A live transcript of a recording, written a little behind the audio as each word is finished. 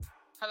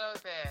Hello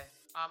there,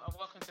 and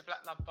welcome to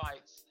Black Love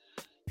Bytes.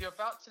 You're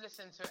about to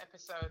listen to an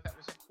episode that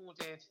was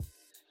recorded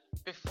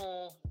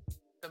before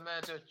the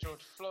murder of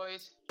George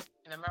Floyd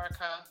in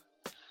America,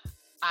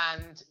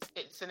 and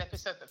it's an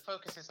episode that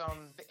focuses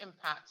on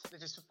the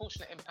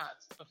disproportionate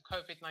impact of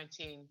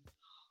Covid-19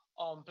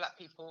 on Black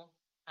people,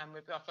 and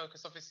with our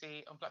focus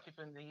obviously on Black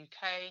people in the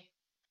UK.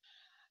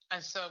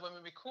 And so when we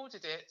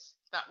recorded it,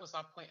 that was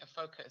our point of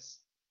focus.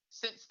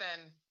 Since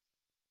then,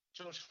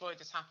 George Floyd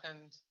has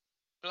happened.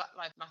 Black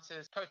Lives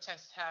Matter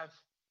protests have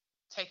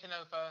taken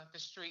over the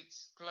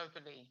streets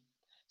globally.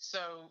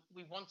 So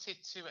we wanted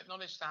to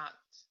acknowledge that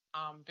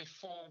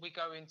before we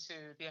go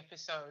into the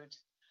episode,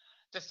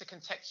 just to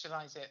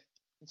contextualize it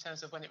in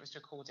terms of when it was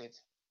recorded.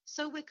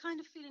 So we're kind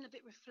of feeling a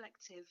bit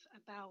reflective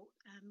about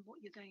what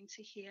you're going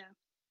to hear.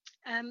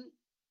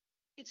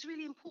 It's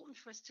really important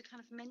for us to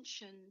kind of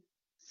mention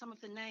some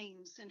of the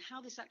names and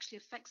how this actually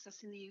affects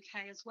us in the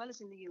UK as well as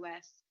in the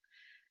US.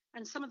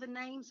 And some of the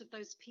names of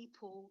those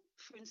people,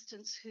 for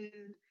instance, who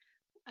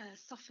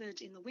suffered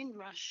in the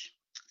Windrush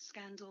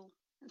scandal,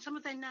 and some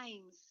of their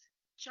names,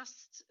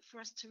 just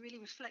for us to really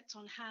reflect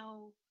on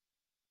how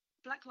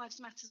Black Lives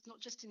Matter, not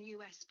just in the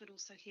US, but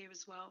also here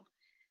as well.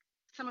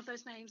 Some of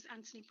those names: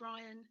 Anthony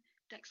Bryan,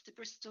 Dexter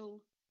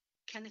Bristol,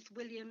 Kenneth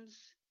Williams,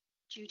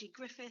 Judy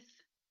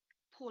Griffith,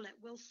 Paulette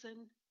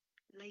Wilson,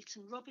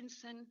 Leighton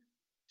Robinson,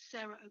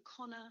 Sarah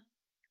O'Connor,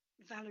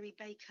 Valerie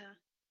Baker.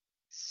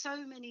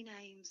 So many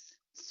names,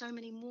 so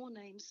many more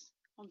names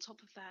on top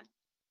of that.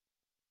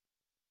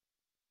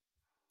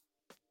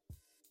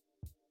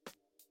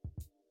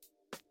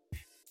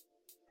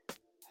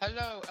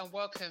 Hello and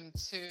welcome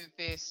to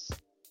this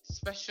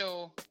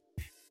special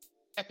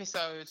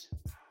episode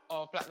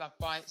of Black Love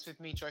Bytes with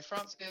me, Joy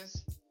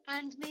Francis.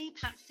 And me,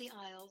 Patsy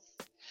Isles.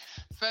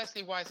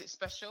 Firstly, why is it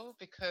special?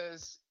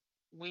 Because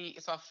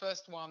it's our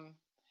first one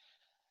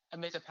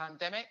amid a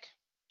pandemic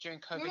during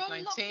COVID-19. We're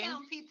on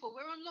lockdown, people.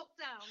 We're on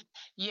lockdown.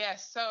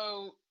 Yes,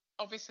 so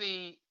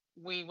obviously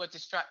we were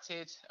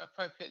distracted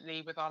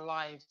appropriately with our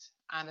lives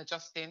and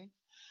adjusting.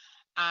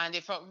 And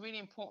it felt really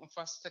important for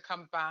us to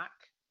come back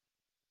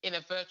in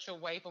a virtual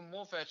way, but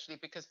more virtually,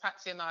 because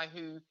Patsy and I,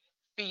 who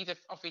feed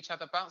off each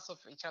other, bounce off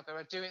each other,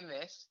 are doing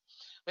this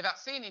without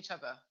seeing each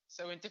other.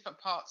 So in different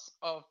parts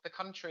of the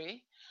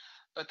country,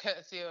 but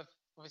courtesy of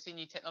obviously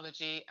new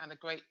technology and a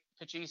great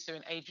producer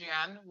in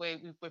Adrienne,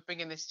 we're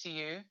bringing this to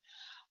you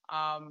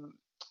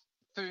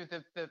through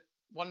the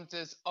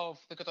wonders of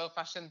the good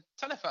old-fashioned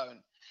telephone.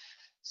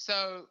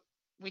 So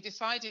we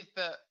decided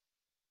that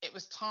it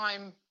was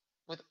time,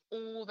 with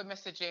all the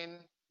messaging,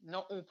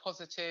 not all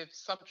positive,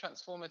 some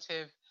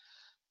transformative,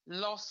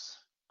 loss,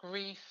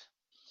 grief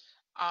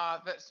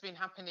that's been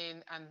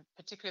happening, and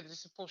particularly the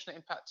disproportionate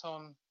impact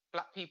on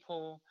Black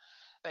people,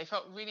 they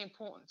felt really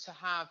important to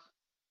have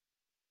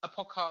a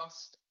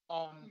podcast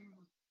on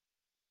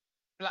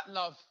Black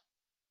love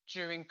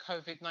during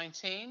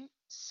COVID-19.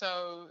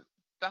 So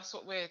that's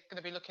what we're going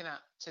to be looking at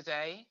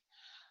today.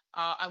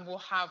 And we'll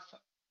have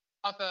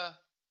other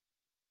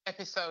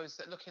episodes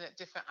that looking at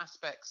different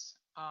aspects.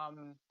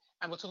 And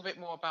we'll talk a bit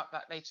more about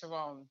that later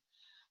on.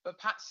 But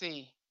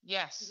Patsy,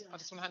 yes. I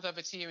just want to hand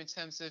over to you in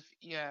terms of,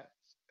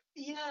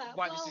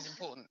 why this is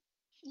important.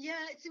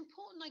 Yeah, it's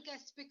important, I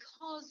guess,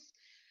 because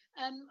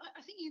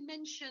I think you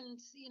mentioned,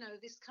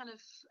 this kind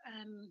of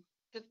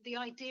the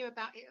idea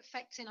about it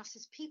affecting us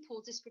as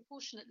people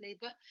disproportionately,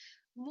 but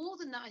more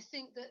than that, I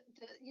think that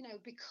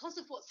because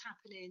of what's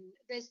happening,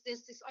 there's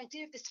this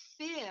idea of this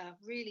fear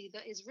really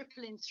that is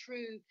rippling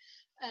through.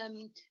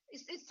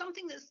 It's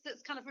something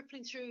that's kind of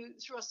rippling through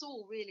us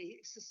all,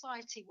 really,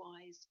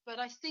 society-wise. But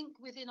I think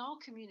within our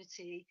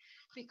community,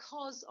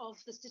 because of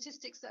the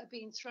statistics that are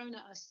being thrown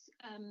at us,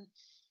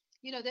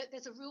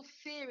 there's a real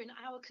fear in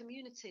our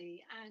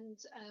community, and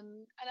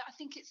I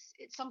think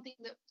it's something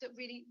that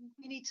really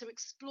we need to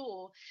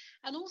explore,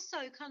 and also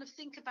kind of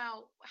think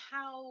about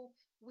how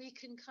we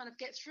can kind of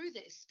get through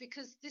this,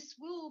 because this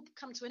will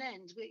come to an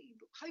end. We're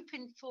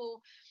hoping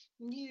for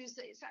news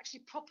that it's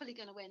actually properly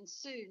going to end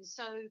soon.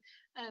 So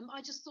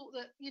I just thought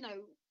that,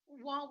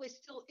 while we're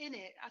still in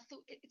it, I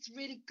thought it's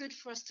really good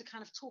for us to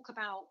kind of talk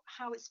about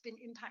how it's been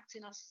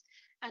impacting us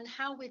and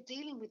how we're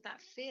dealing with that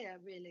fear,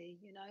 really,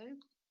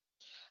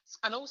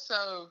 And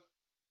also,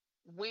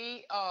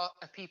 we are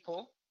a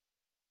people.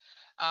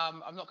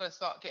 I'm not going to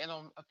start getting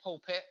on a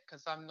pulpit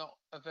because I'm not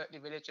overtly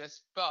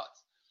religious, but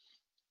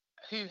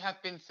who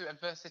have been through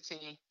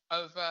adversity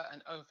over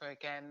and over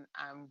again,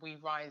 and we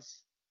rise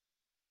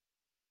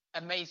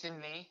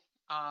amazingly,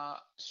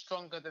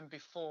 stronger than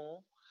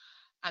before.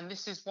 And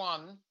this is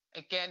one,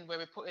 again, where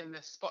we're put in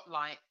the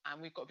spotlight, and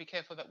we've got to be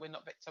careful that we're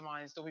not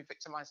victimized or we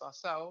victimize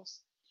ourselves.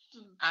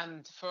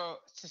 And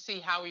to see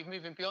how we're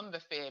moving beyond the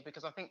fear,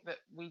 because I think that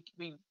we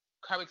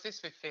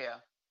coexist with fear,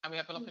 and we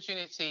have an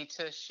opportunity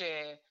to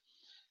share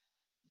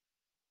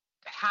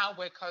how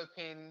we're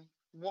coping,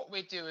 what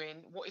we're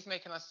doing, what is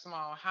making us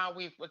smile, how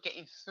we're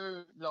getting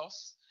through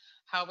loss,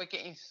 how we're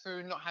getting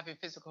through not having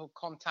physical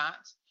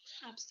contact.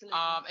 Absolutely.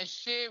 And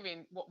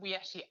sharing what we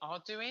actually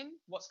are doing,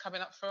 what's coming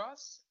up for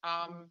us.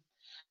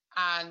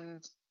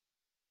 And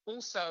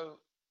also,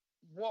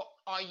 what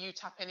are you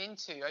tapping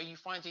into? Are you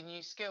finding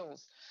new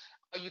skills?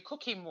 Are you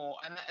cooking more?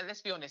 And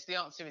let's be honest, the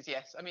answer is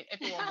yes. I mean,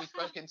 everyone we've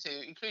spoken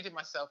to, including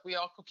myself, we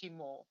are cooking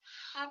more.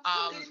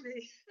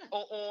 Absolutely.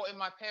 Or in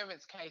my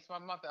parents' case, my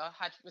mother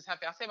was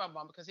having, I say my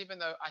mum because even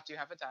though I do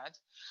have a dad,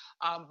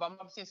 my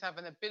mum seems to have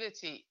an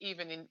ability,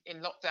 even in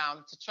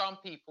lockdown, to charm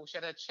people. She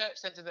had her church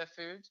send her their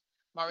food,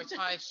 my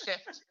retired chef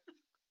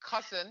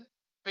cousin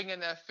bringing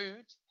her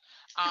food.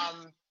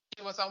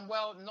 She was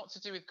unwell, not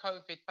to do with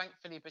COVID,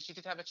 thankfully, but she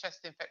did have a chest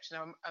infection,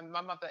 and my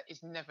mother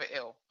is never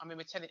ill. I mean,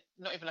 we're telling,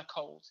 not even a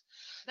cold.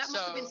 That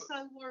must have been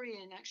so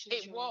worrying, actually.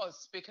 It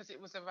was, because it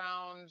was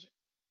around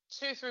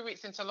 2 or 3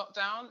 weeks into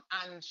lockdown,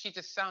 and she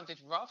just sounded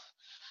rough.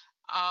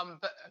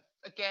 But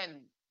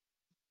again,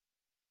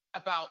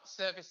 about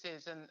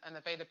services and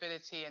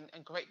availability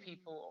and great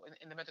people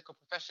in the medical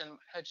profession,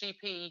 her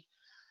GP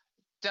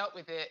dealt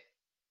with it,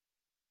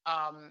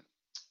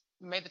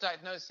 made the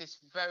diagnosis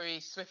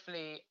very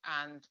swiftly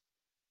and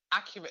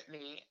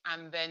accurately,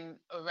 and then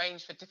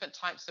arranged for different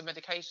types of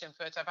medication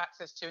for her to have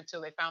access to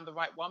until they found the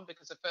right one,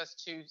 because the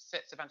first 2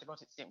 sets of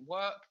antibiotics didn't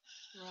work.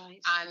 Right.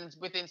 And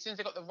as soon as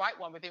they got the right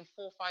one, within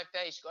 4 or 5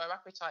 days, she got her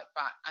appetite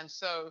back. And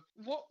so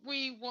what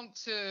we want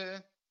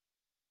to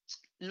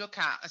look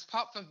at, as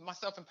part from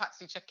myself and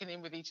Patsy checking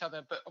in with each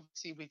other, but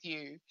obviously with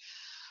you,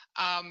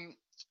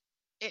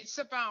 it's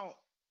about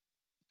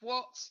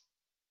what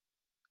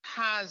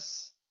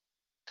has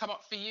come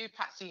up for you,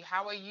 Patsy.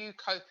 How are you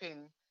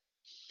coping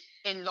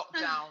in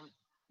lockdown?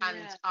 And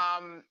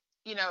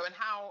and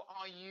how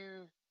are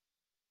you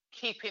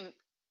keeping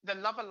the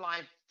love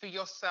alive for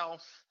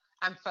yourself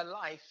and for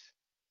life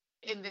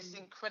in this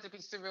incredibly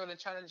surreal and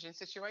challenging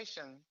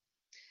situation?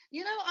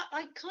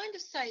 I kind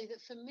of say that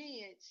for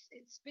me,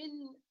 it's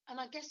been, and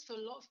I guess for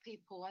a lot of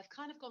people, I've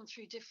kind of gone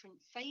through different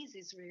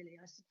phases, really,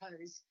 I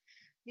suppose.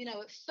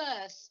 At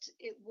first,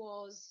 it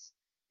was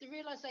the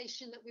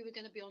realization that we were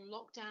going to be on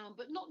lockdown,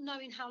 but not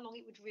knowing how long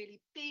it would really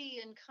be,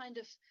 and kind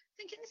of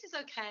thinking this is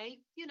okay.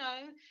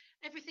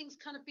 Everything's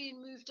kind of being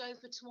moved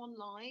over to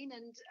online,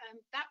 and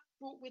that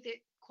brought with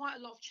it quite a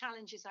lot of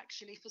challenges,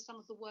 actually, for some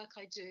of the work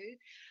I do.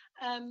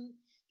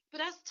 But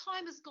as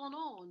time has gone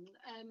on,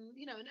 and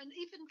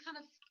even kind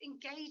of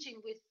engaging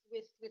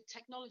with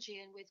technology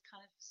and with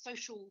kind of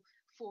social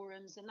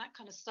forums and that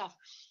kind of stuff,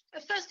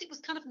 at first it was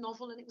kind of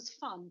novel and it was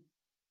fun.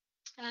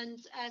 And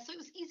so it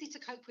was easy to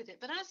cope with it.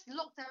 But as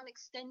lockdown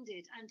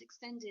extended and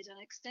extended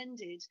and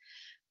extended,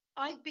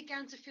 I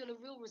began to feel a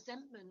real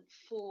resentment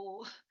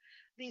for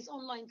these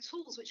online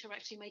tools, which are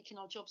actually making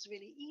our jobs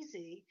really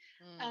easy.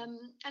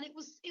 And it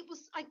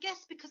was, I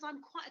guess, because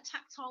I'm quite a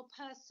tactile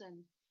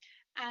person.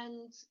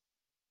 And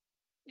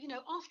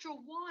after a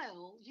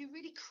while, you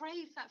really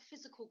crave that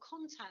physical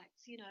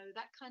contact,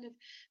 that kind of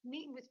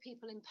meeting with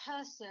people in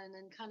person,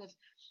 and kind of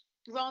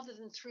rather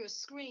than through a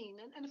screen.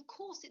 And of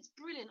course, it's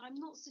brilliant. I'm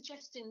not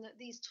suggesting that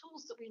these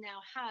tools that we now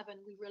have and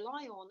we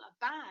rely on are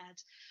bad,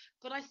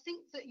 but I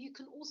think that you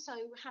can also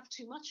have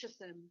too much of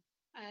them.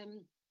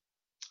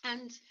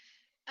 And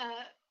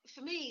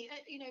for me,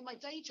 my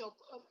day job,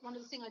 one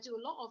of the things I do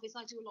a lot of is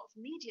I do a lot of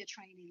media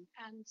training,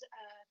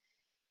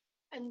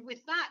 and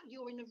with that,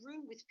 you're in a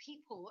room with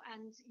people,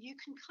 and you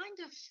can kind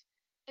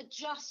of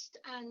adjust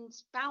and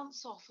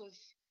bounce off of,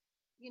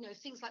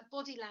 things like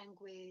body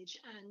language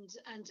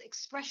and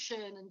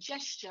expression and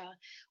gesture,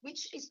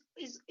 which is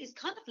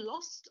kind of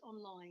lost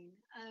online.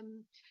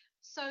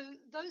 So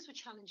those were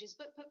challenges.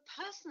 But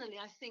personally,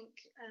 I think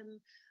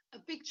a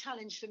big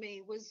challenge for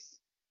me was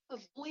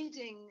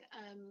avoiding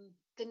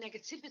the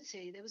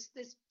negativity.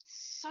 There's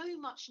so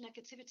much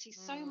negativity,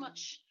 so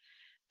much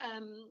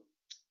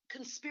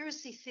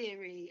conspiracy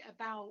theory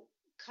about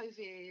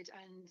COVID,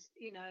 and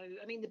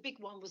I mean, the big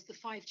one was the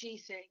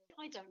 5G thing.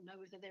 I don't know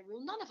whether they're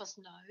real. None of us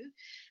know,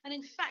 and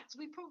in fact,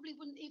 we probably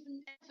wouldn't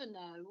even ever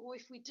know, or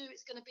if we do,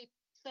 it's going to be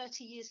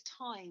 30 years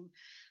time.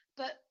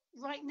 But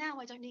right now,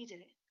 I don't need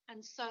it,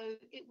 and so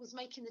it was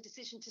making the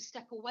decision to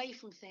step away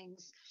from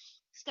things,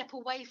 step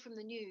away from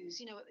the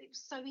news. It was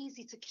so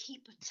easy to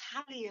keep a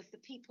tally of the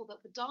people that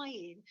were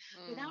dying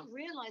without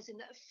realizing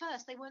that at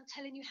first they weren't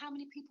telling you how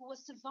many people were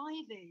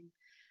surviving.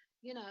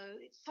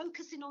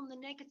 Focusing on the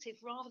negative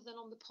rather than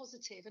on the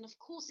positive. And of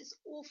course, it's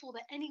awful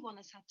that anyone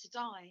has had to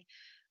die.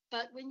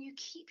 But when you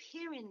keep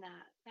hearing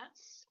that,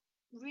 that's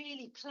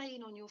really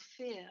playing on your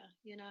fear,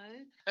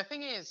 The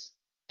thing is,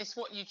 it's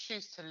what you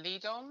choose to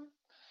lead on.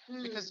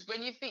 Because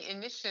when you think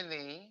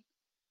initially,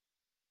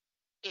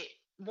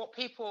 what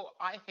people,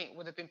 I think,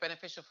 would have been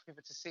beneficial for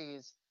people to see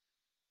is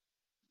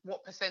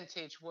what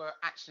percentage were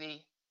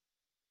actually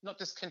not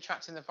just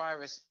contracting the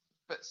virus,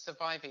 but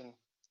surviving.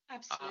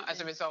 Absolutely.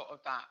 As a result of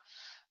that.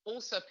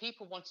 Also,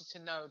 people wanted to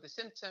know the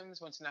symptoms,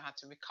 wanted to know how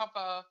to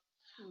recover,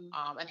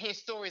 and hear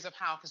stories of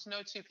how, because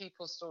no two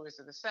people's stories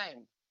are the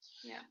same.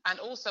 Yeah. And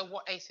also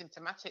what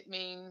asymptomatic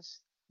means,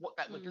 what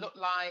that would look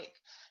like.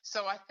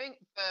 So I think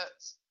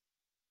that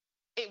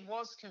it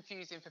was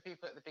confusing for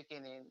people at the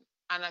beginning.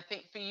 And I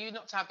think for you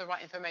not to have the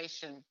right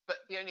information, but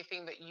the only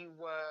thing that you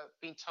were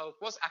being told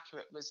was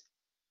accurate, was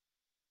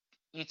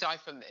you die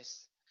from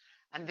this.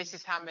 and this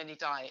is how many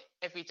die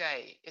every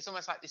day. It's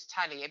almost like this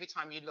tally every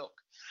time you look.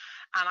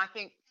 And I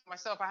think for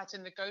myself, I had to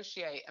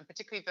negotiate, and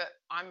particularly that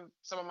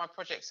some of my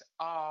projects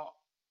are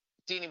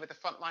dealing with the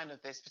front line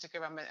of this,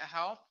 particularly around mental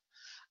health,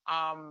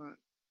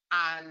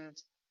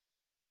 and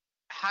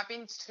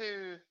having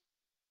to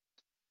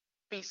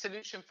be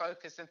solution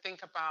focused and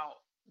think about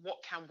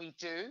what can we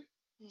do,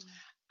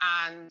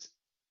 and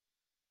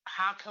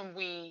how can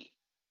we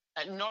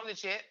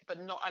acknowledge it but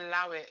not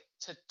allow it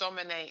to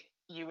dominate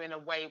you in a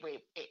way where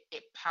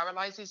it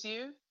paralyzes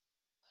you,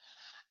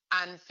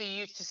 and for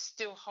you to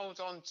still hold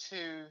on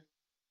to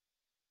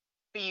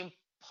being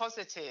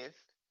positive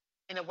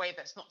in a way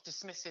that's not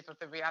dismissive of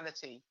the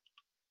reality.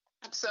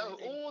 Absolutely.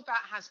 So all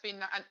that has been,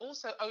 and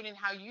also owning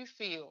how you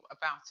feel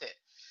about it,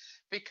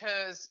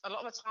 because a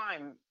lot of the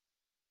time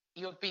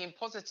you're being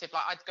positive.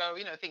 Like I'd go,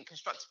 think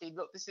constructively,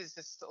 look, this is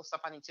the sort of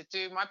stuff I need to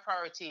do. My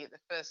priority at the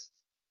first,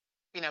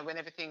 when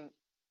everything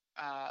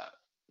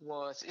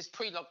is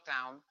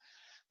pre-lockdown,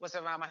 was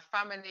around my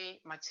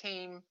family, my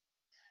team,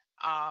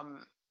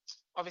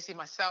 obviously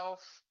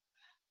myself,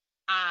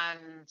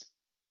 and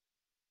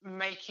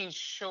making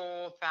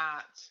sure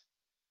that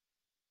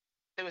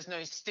there was no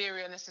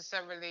hysteria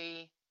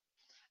necessarily.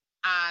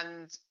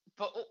 And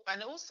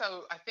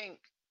also I think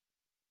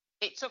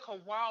it took a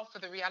while for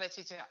the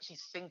reality to actually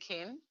sink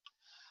in.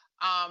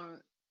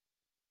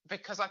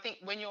 Because I think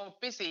when you're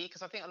busy,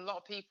 because I think a lot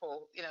of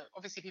people,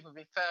 obviously people have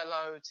been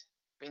furloughed,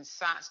 been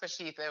sat,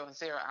 especially if they're on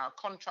 0-hour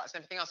contracts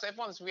and everything else. So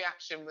everyone's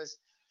reaction was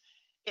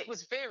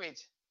varied,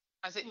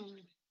 as it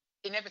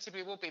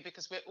inevitably will be,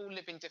 because we're all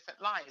living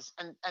different lives.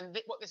 And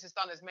what this has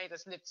done is made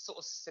us live sort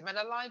of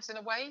similar lives in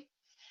a way,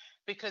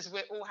 because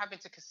we're all having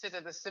to consider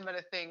the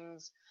similar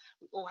things.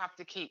 We all have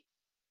to keep,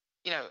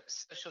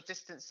 social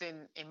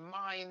distancing in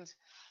mind.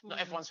 Not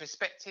everyone's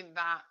respecting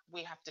that.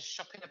 We have to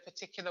shop in a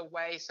particular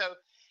way. So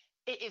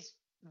it is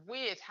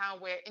weird how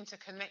we're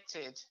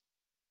interconnected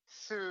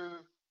through,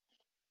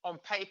 on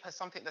paper,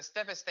 something that's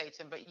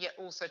devastating, but yet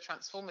also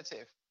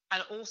transformative.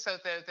 And also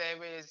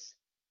there is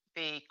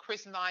the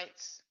quiz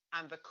nights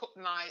and the cook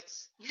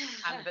nights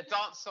and the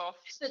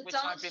dance-offs, which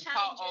I've been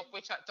part of,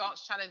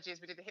 dance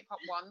challenges. We did the hip-hop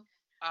one.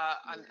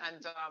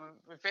 And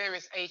with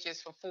various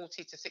ages from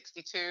 40 to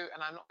 62,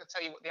 and I'm not going to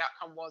tell you what the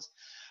outcome was,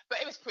 but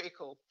it was pretty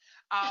cool.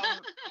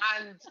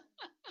 And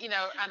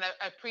an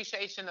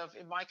appreciation of,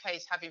 in my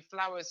case, having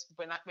flowers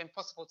when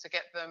possible to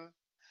get them,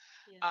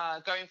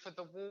 going for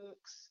the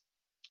walks,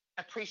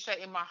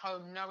 appreciating my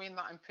home, knowing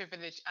that I'm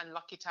privileged and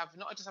lucky to have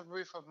not just a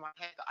roof over my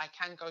head, that I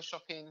can go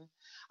shopping,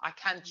 I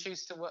can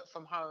choose to work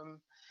from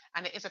home,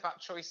 and it is about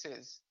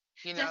choices.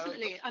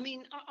 Definitely. I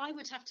mean, I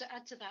would have to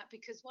add to that,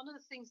 because one of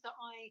the things that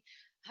I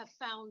have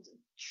found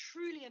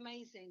truly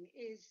amazing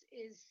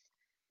is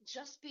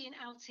just being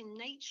out in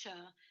nature.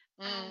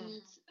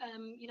 And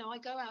I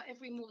go out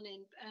every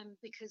morning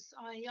because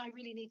I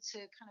really need to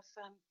kind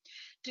of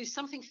do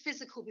something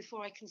physical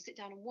before I can sit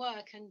down and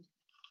work, and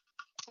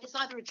it's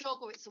either a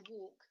jog or it's a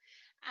walk.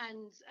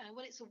 And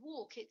when it's a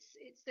walk,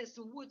 there's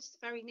some woods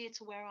very near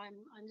to where I'm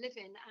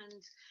living,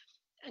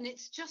 and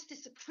it's just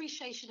this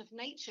appreciation of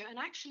nature, and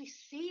actually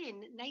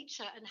seeing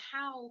nature and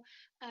how,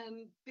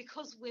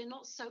 because we're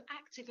not so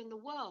active in the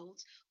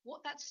world,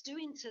 what that's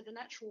doing to the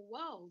natural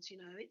world.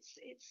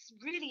 It's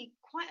really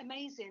quite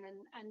amazing,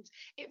 and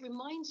it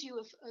reminds you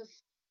of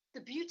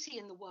the beauty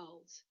in the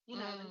world, and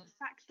the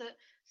fact that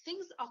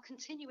things are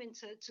continuing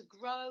to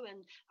grow.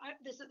 And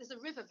there's a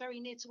river very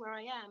near to where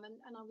I am,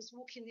 and I was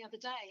walking the other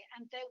day,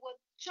 and there were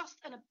just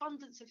an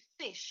abundance of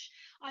fish.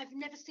 I've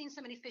never seen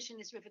so many fish in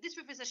this river. This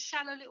river is a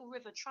shallow little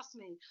river, trust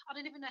me. I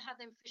don't even know how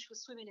them fish were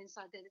swimming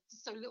inside there.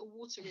 There's so little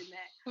water in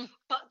there.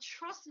 But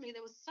trust me,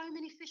 there were so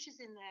many fishes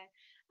in there.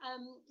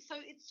 So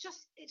it's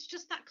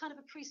just that kind of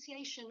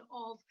appreciation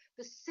of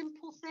the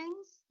simple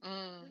things,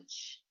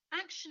 which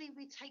actually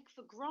we take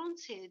for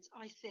granted,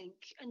 I think.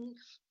 And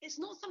it's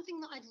not something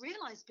that I'd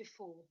realized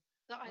before,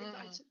 that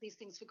I took these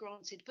things for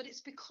granted, but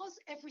it's because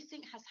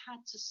everything has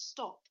had to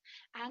stop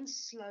and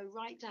slow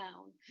right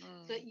down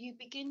that you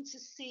begin to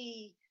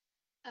see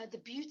the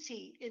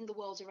beauty in the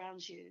world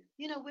around you.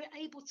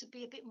 We're able to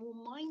be a bit more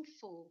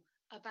mindful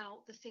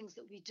about the things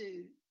that we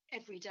do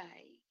every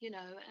day,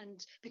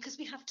 and because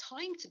we have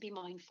time to be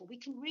mindful, we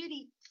can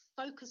really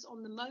focus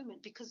on the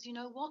moment, because you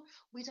know what,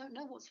 we don't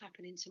know what's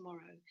happening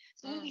tomorrow.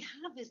 So all we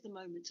have is the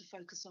moment to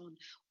focus on.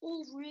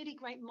 All really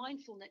great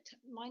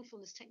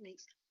mindfulness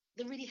techniques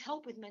that really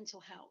help with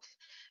mental health.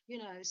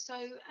 So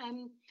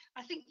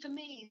I think for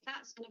me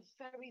that's been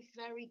a very,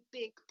 very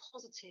big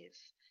positive,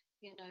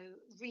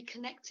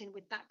 reconnecting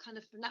with that kind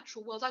of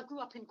natural world. I grew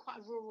up in quite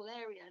a rural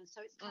area, and so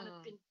it's kind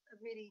of been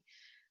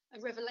a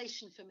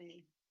revelation for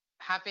me.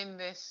 Having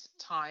this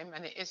time,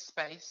 and it is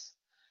space,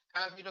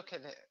 however you look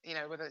at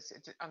it, whether it's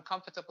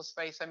uncomfortable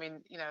space. I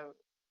mean,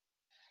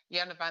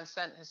 Jana Van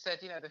Sant has said,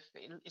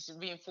 it's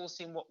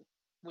reinforcing what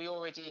we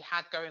already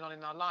had going on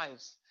in our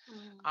lives.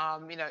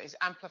 It's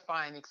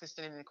amplifying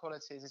existing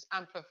inequalities, it's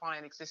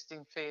amplifying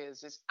existing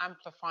fears, it's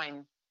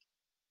amplifying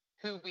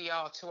who we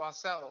are to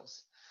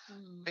ourselves,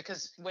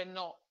 because we're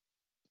not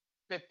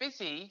we're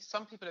busy.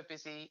 Some people are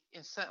busy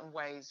in certain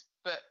ways,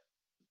 but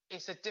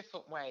it's a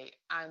different way,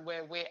 and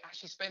where we're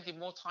actually spending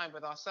more time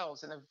with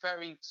ourselves in a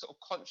very sort of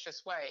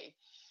conscious way,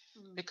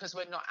 because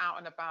we're not out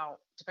and about,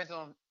 depending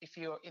on if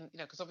you're in,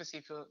 because obviously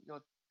if you're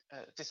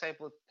a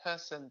disabled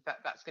person,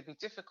 that's going to be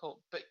difficult,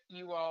 but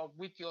you are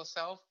with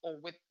yourself or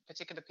with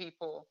particular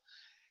people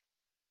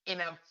in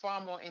a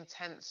far more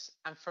intense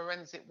and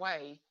forensic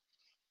way.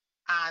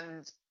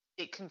 And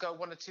it can go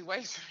one or two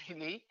ways,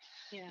 really.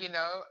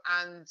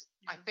 And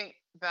I think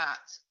that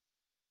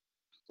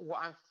what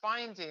I'm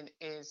finding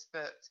is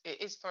that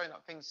it is throwing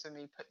up things for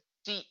me, put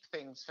deep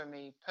things for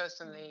me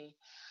personally,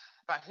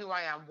 about who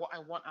I am, what I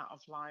want out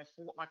of life,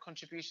 what my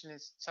contribution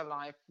is to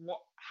life,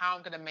 how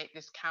I'm going to make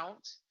this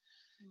count.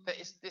 That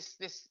is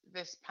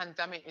this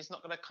pandemic is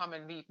not going to come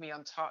and leave me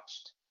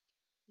untouched,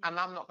 and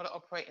I'm not going to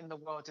operate in the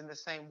world in the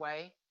same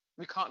way.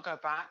 We can't go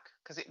back,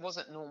 because it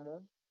wasn't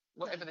normal,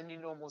 whatever the new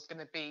normal is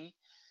going to be,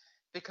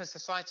 because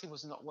society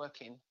was not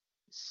working.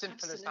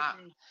 Simple as that.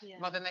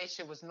 Mother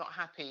Nature was not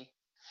happy,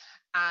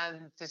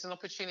 and there's an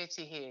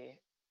opportunity here,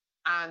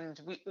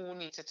 and we all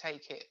need to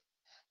take it.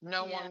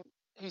 No one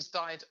who's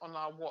died on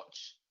our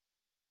watch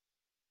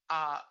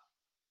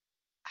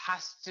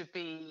has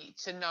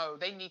to know,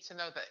 they need to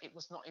know that it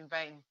was not in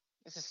vain.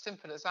 It's as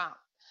simple as that.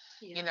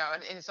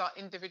 And it's our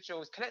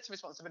individual, collective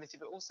responsibility,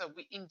 but also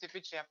we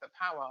individually have the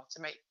power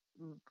to make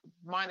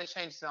minor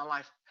changes in our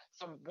life,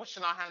 from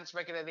washing our hands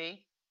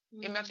regularly.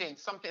 Imagine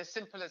something as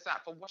simple as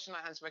that, from washing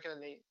our hands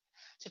regularly,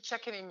 to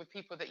checking in with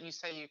people that you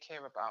say you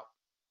care about,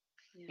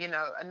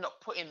 and not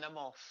putting them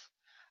off.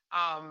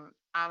 And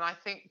I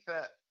think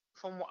that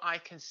from what I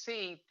can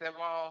see,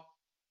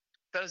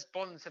 those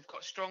bonds have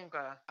got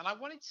stronger. And I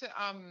wanted to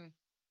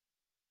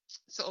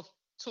sort of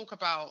talk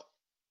about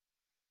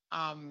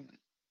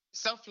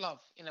self-love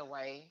in a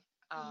way.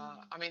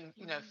 I mean,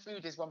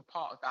 food is one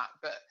part of that,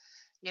 but,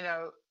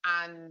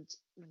 and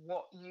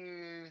what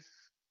you've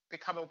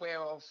become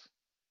aware of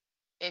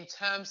in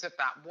terms of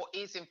that, what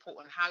is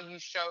important, how you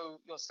show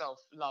yourself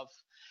love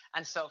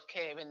and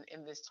self-care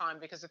in this time.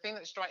 Because the thing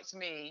that strikes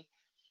me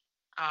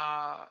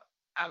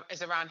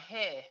is around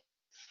hair.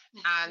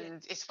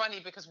 And it's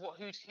funny, because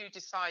who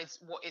decides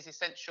what is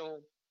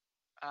essential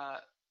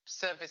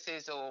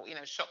services or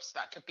shops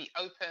that could be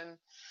open?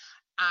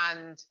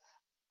 And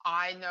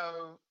I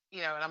know,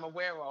 and I'm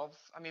aware of,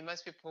 I mean,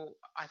 most people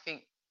I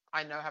think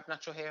I know have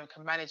natural hair and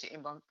can manage it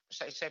in one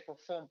shape or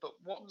form. But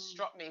what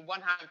struck me, how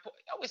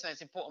important, I always know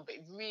it's important, but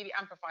it really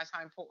amplifies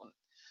how important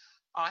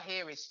our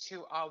hair is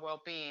to our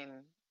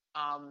well-being,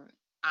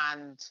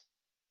 and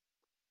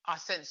our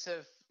sense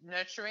of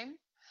nurturing.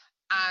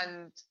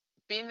 And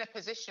being in a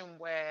position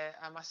where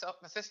my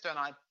sister and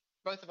I,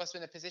 both of us were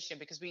in a position,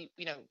 because we're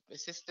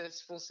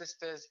sisters, full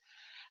sisters,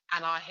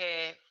 and our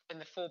hair in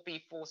the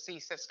 4B,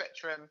 4C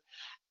spectrum.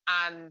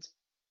 And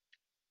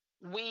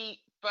we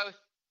both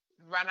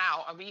ran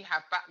out, and we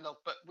have backlog,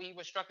 but we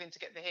were struggling to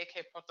get the hair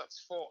care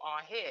products for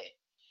our hair.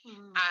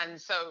 And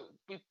so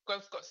we've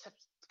both got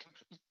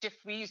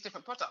we use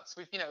different products.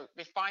 We've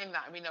refined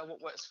that, and we know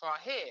what works for our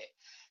hair.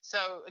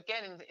 So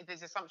again,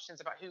 there's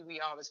assumptions about who we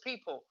are as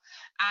people.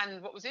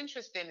 And what was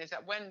interesting is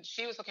that when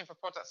she was looking for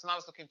products and I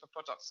was looking for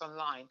products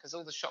online, because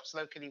all the shops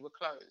locally were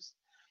closed,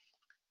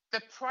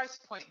 the price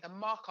point, the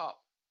markup,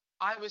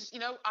 I was,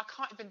 I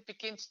can't even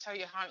begin to tell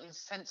you how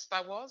incensed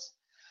I was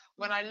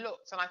when I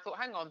looked, and I thought,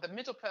 hang on, the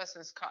middle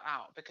person's cut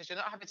out, because you're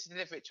not having to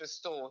deliver it to a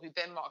store who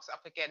then marks it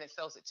up again and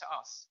sells it to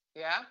us.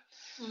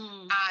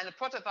 And the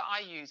product that I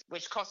use,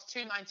 which cost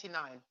 $2.99,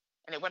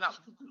 and it went up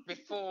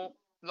before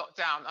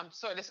lockdown. I'm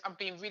sorry, I'm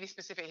being really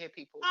specific here,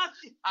 people.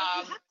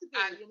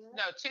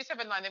 No,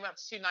 $2.79, they went up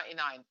to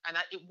 $2.99, and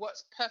it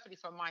works perfectly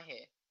for my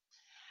hair.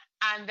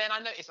 And then I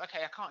noticed, okay,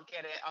 I can't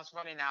get it. I was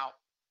running out.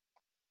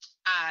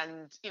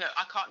 And,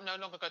 I can't no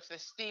longer go to the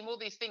steam, all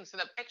these things. So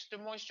the extra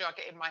moisture I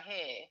get in my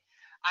hair,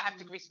 I have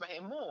to grease my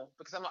hair more,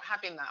 because I'm not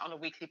having that on a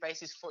weekly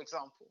basis, for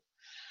example.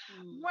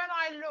 When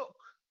I look,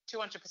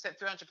 200%,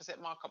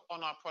 300% markup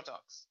on our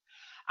products,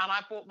 and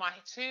I bought my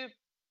 2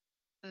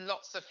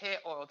 lots of hair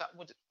oil that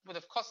would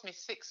have cost me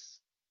 £6,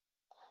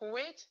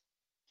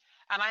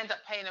 and I end up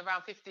paying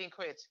around 15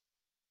 quid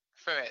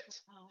for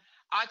it. Wow.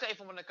 I don't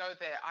even want to go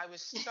there. I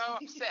was so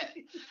upset.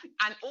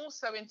 And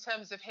also in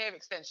terms of hair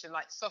extension,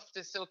 like soft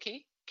and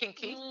silky,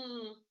 kinky,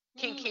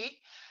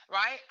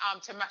 right?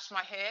 To match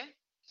my hair.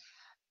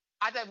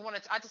 I don't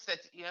want to. I just said,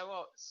 you know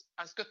what?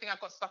 It's a good thing I've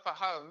got stuff at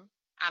home,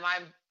 and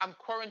I'm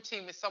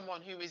quarantined with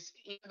someone who is,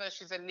 even though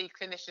she's a lead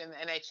clinician in the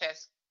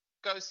NHS,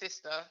 go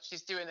sister,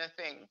 she's doing her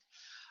thing.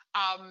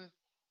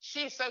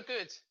 She is so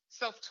good,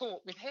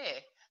 self-taught with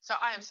hair. So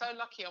I am so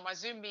lucky on my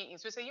Zoom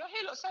meetings. We say, your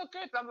hair looks so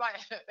good. I'm like,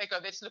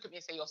 they just look at me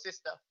and say, your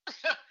sister.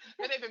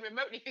 They don't even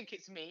remotely think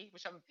it's me,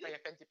 which I'm very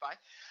offended by.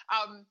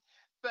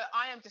 But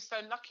I am just so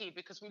lucky,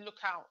 because we're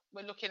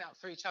looking out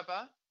for each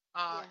other.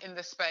 In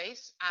the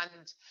space,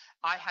 and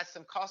I had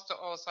some castor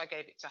oil, so I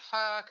gave it to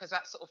her, because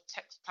that sort of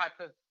type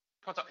of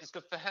product is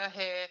good for her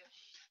hair.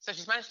 So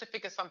she's managed to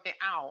figure something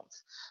out.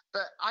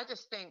 But I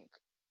just think,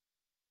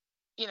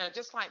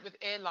 just like with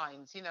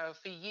airlines,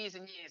 for years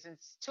and years,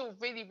 until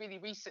really, really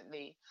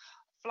recently,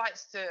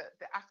 flights to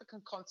the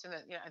African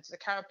continent, and to the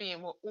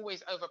Caribbean were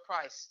always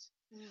overpriced.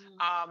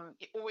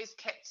 It always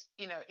kept,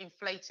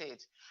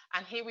 inflated.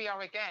 And here we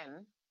are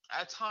again,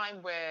 at a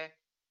time where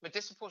we're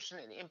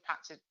disproportionately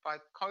impacted by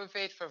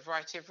COVID for a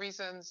variety of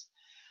reasons.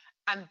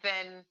 And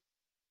then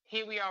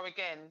here we are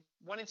again,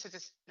 wanting to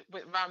just,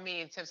 around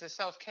me in terms of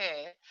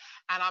self-care,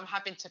 and I'm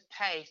having to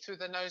pay through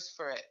the nose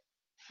for it.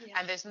 Yeah.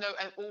 And there's no,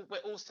 and we're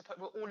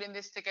all in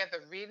this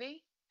together,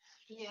 really.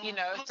 Yeah.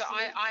 So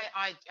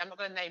I'm not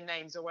going to name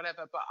names or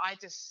whatever, but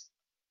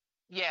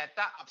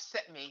that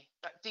upset me.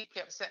 That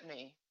deeply upset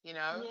me.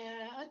 Yeah,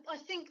 I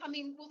think,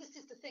 well, this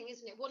is the thing,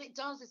 isn't it? What it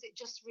does is it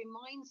just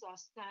reminds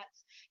us that,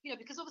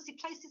 because obviously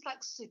places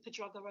like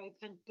Superdrug are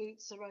open,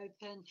 Boots are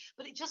open,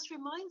 but it just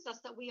reminds us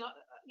that we are,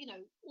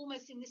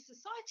 almost in this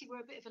society,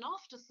 we're a bit of an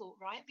afterthought,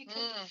 right?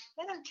 Because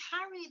they don't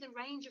carry the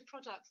range of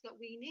products that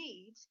we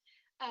need.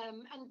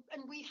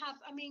 And we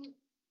have,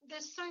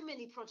 there's so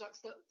many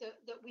products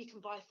that we can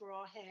buy for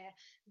our hair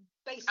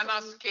based on our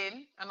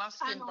skin,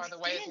 by the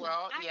way, as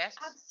well. Yes,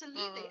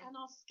 absolutely. And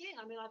our skin,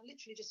 I've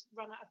literally just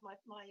run out of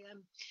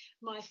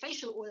my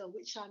facial oil,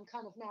 which I'm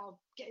kind of now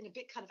getting a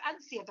bit kind of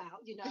antsy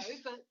about,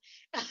 but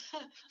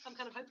I'm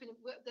kind of hoping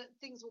that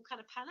things will kind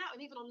of pan out,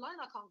 and even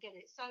online I can't get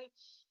it. So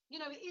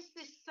it is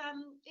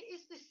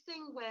this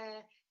thing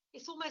where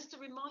it's almost a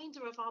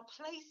reminder of our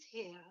place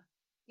here,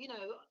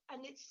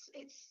 and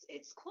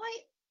it's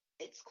quite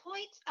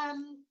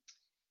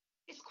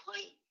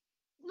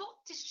not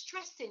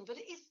distressing, but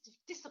it is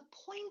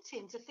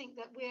disappointing to think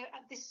that we're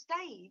at this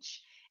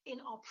stage in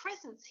our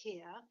presence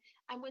here,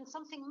 and when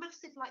something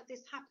massive like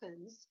this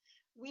happens,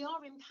 we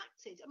are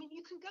impacted.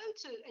 You can go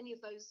to any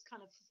of those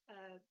kind of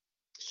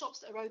shops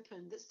that are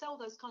open that sell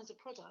those kinds of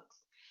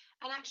products,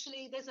 and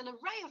actually there's an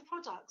array of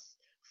products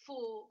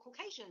for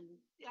Caucasian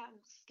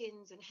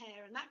skins and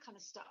hair and that kind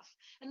of stuff,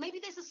 and maybe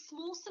there's a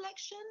small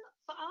selection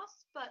for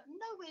us, but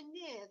nowhere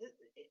near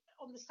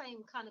on the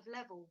same kind of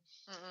level.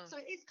 So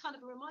it is kind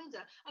of a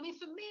reminder.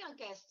 For me, I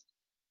guess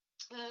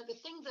the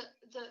thing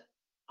that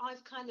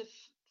I've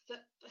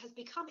that has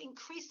become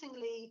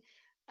increasingly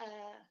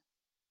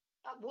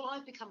what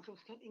I've become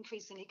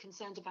increasingly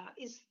concerned about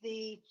is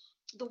the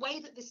way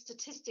that this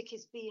statistic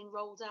is being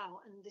rolled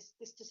out, and this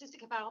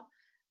statistic about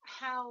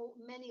how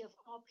many of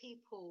our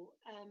people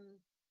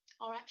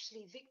are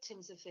actually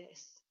victims of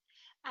this.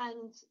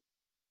 And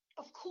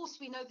of course,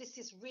 we know this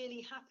is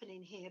really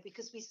happening here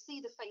because we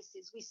see the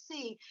faces.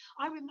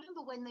 I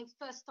remember when they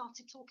first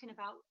started talking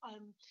about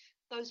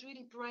those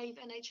really brave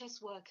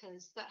NHS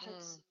workers that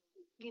had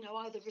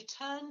either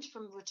returned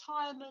from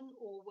retirement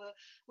or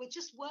were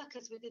just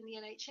workers within the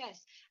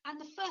NHS.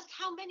 And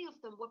how many of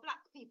them were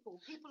Black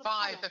people?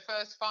 The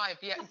first five,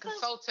 yeah, and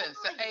consultants,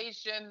 the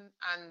Asian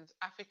and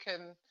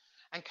African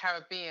and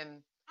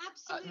Caribbean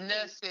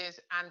nurses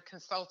and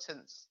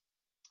consultants.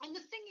 And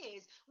the thing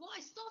is, what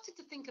I started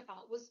to think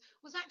about was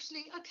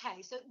actually,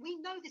 okay, so we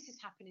know this is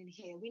happening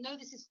here. We know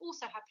this is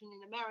also happening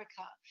in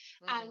America.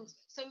 And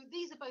so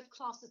these are both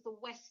classed as the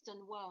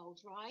Western world,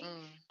 right?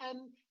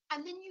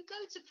 And then you go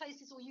to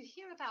places, or you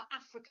hear about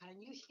Africa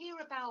and you hear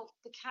about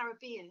the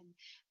Caribbean,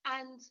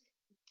 and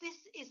this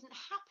isn't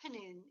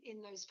happening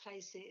in those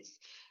places.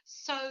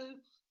 So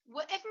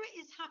whatever it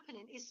is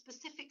happening is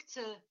specific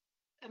to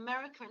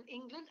America and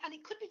England, and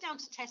it could be down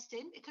to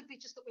testing. It could be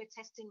just that we're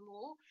testing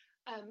more.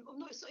 Or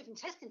not, it's not even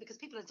testing because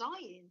people are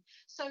dying.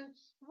 So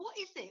what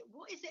is it?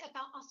 What is it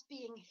about us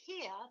being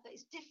here that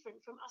is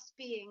different from us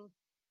being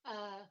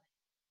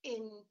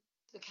in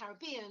the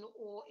Caribbean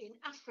or in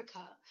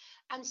Africa?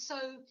 And so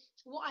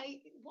what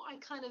I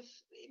kind of,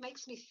 it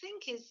makes me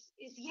think is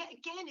yet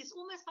again, it's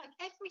almost like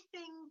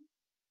everything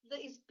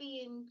that is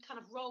being kind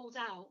of rolled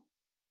out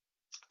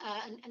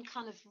and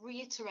kind of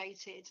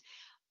reiterated.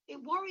 It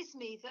worries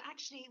me that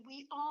actually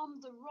we arm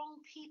the wrong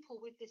people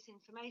with this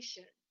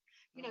information,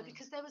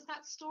 because there was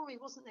that story,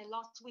 wasn't there,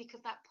 last week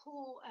of that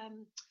poor,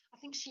 I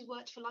think she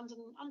worked for London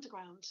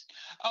Underground.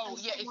 Oh,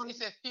 yeah,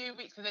 it's a few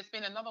weeks, and there's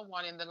been another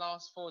one in the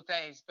last 4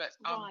 days, but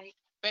right.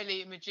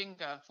 Belly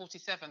Mujinga,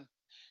 47,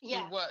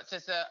 yeah. who worked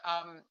as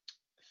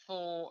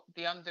for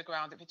the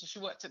Underground. She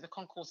worked at the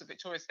concourse of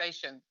Victoria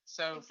Station,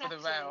 so exactly.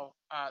 for the rail,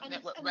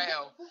 Network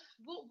Rail.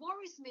 What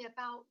worries me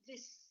about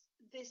this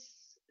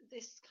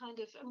kind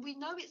of, and we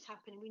know it's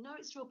happening, we know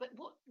it's real, but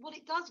what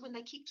it does when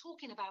they keep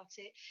talking about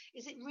it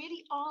is it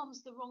really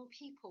arms the wrong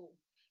people,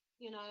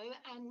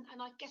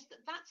 and I guess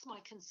that's my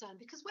concern,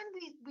 because when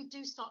we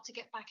do start to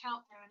get back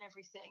out there and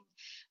everything,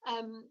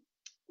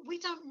 we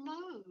don't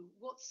know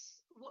what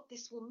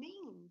this will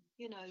mean,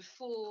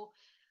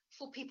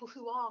 for people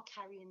who are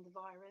carrying the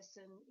virus,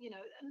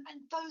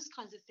 and those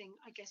kinds of things,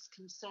 I guess,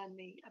 concern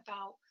me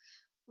about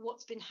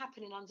what's been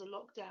happening under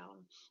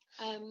lockdown.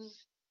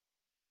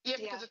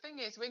 Because the thing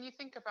is, when you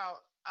think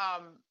about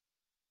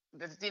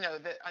the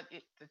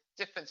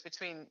difference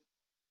between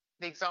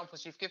the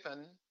examples you've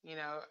given,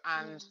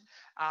 and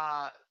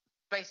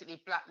basically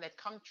Black-led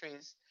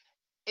countries,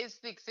 is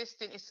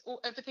it's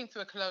everything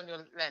through a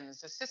colonial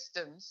lens. The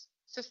systems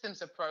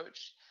systems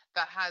approach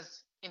that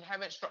has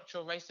inherent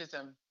structural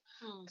racism,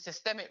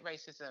 systemic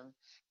racism,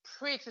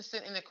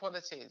 pre-existing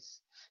inequalities.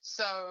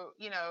 So,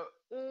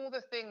 all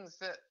the things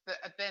that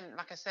are then,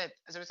 like I said,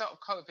 as a result of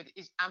COVID,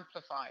 is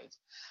amplified.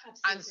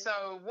 Absolutely. And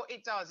so what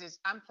it does is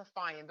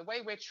amplifying the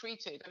way we're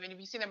treated. I mean, if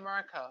you've seen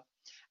America,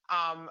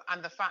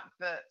 and the fact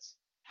that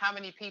how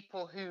many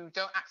people who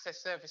don't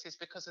access services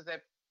because of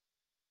their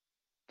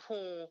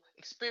poor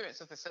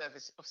experience of the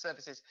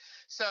services.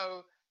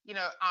 So,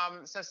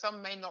 so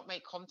some may not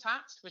make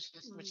contact,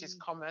 which is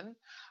common.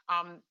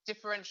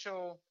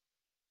 Differential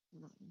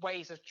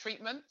ways of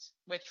treatment,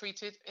 we're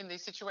treated in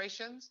these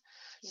situations.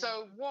 Yeah.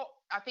 So what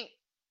I think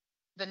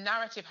the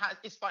narrative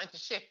is starting to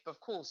shift, of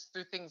course,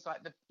 through things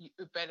like the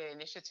Ubele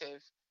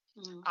initiative,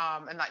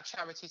 and like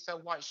Charity So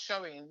White,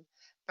 showing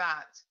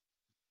that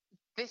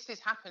this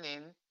is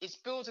happening. It's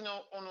building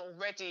on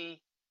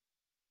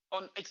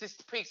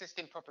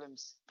pre-existing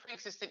problems,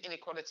 pre-existing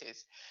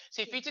inequalities.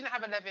 So if you didn't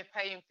have a level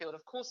playing field,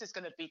 of course it's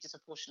going to be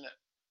disproportionate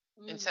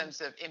in terms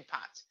of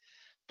impact,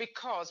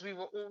 because we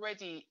were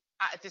already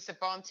at a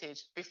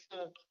disadvantage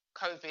before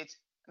COVID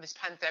and this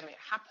pandemic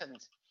happened.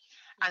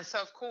 And so,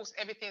 of course,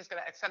 everything's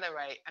going to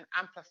accelerate and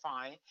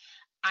amplify.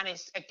 And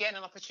it's, again,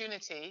 an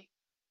opportunity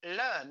to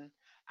learn.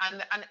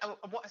 And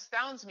what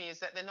astounds me is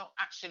that they're not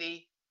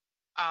actually,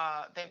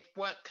 they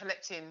weren't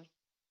collecting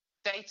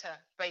data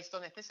based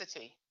on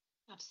ethnicity.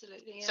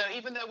 Absolutely. Yeah. So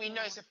even though we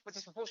know it's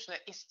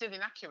disproportionate, it's still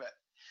inaccurate.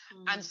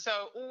 And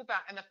so all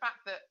that, and the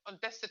fact that on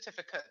death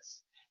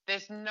certificates,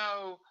 there's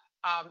no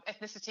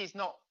ethnicity is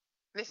not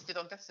listed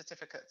on death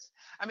certificates.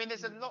 I mean,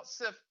 there's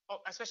lots of,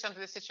 especially under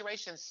this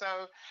situation.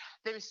 So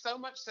there is so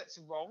much that's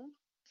wrong,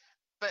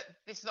 but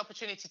this is an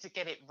opportunity to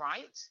get it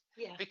right,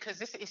 because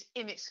this is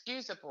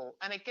inexcusable.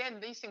 And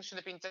again, these things should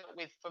have been dealt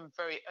with from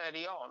very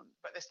early on,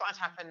 but they're starting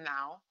to happen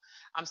now.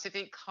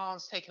 Sadiq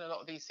Khan's taken a lot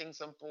of these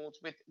things on board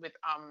with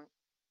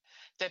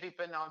Debbie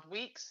Bernard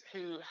Weeks,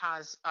 who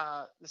has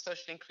the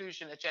social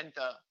inclusion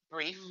agenda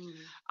brief.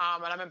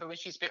 And I remember when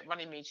she's been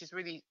running me, she's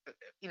really,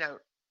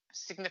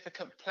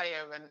 significant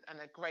player and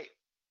a great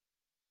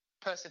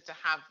person to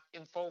have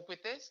involved with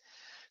this.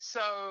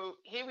 So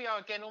here we are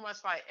again,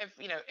 almost like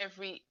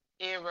every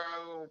era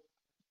or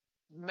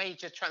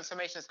major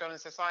transformation that's going on in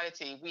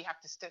society, we have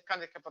to stick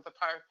kind of above the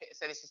parapet and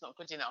say this is not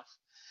good enough.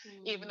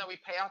 Even though we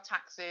pay our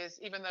taxes,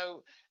 even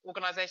though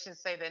organizations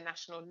say they're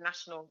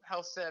national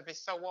health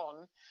service, so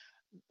on,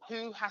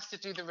 who has to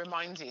do the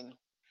reminding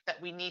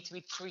that we need to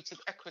be treated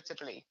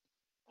equitably?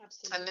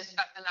 Absolutely.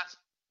 And that's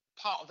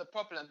part of the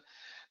problem.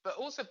 But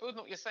also building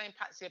on what you're saying,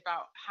 Patsy,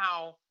 about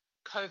how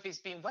COVID is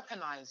being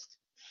weaponized,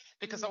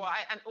 because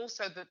and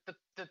also the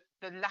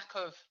lack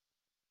of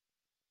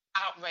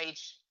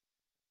outrage,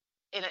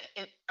 in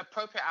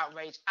appropriate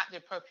outrage at the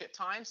appropriate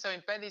time. So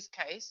in Belly's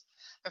case,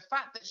 the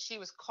fact that she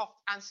was coughed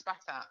and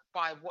spat at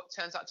by what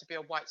turns out to be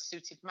a white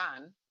suited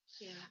man,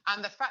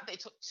 and the fact that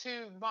it took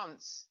 2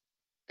 months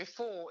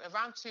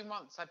around 2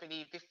 months, I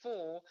believe,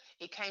 before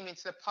it came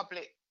into the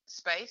public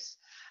space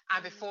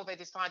and before they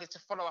decided to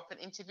follow up and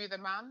interview the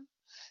man.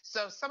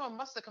 So someone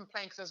must have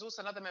complained, because there's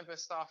also another member of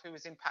staff who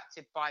was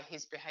impacted by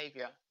his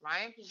behaviour,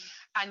 right?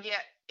 And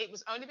yet it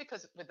was only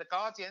because, with the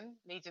Guardian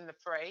leading the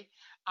fray,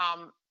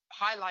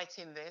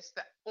 highlighting this,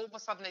 that all of a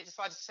sudden they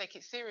decided to take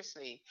it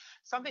seriously.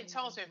 Something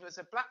tells me if it was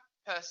a black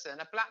person,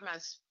 a black man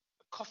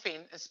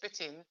coughing and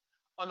spitting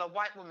on a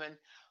white woman,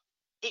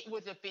 it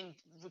would have been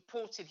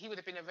reported, he would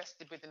have been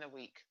arrested within a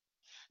week.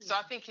 So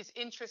I think it's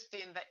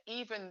interesting that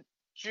even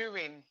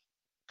during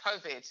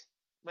COVID,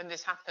 when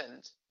this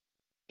happened,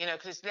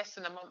 because it's less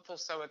than a month or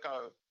so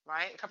ago,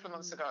 right? A couple of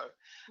months ago,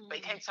 but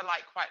it came to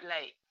light quite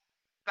late,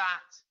 that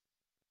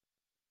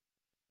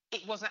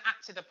it wasn't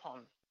acted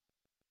upon.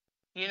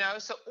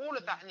 So all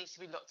of that needs to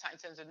be looked at in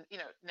terms of,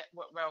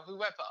 Network Rail,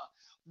 whoever.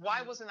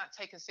 Why wasn't that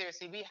taken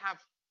seriously? We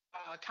have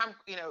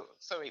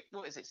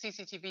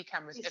CCTV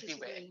cameras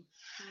everywhere.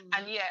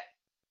 And yet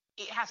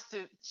it has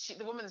to,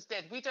 the woman's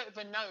dead. We don't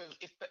even know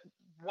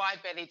why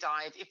Belly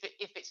died, if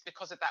it's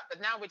because of that.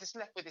 But now we're just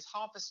left with this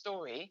half a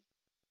story,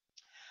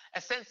 a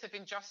sense of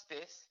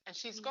injustice, and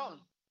she's gone.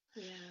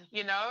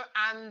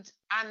 And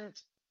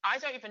I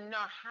don't even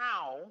know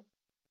how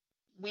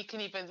we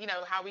can even,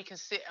 how we can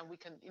sit and we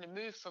can,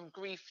 move from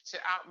grief to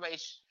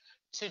outrage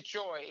to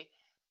joy,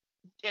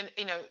 and,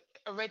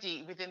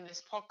 already within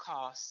this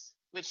podcast,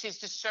 which is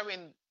just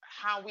showing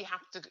how we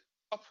have to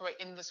operate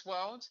in this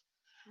world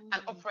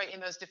and operate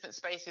in those different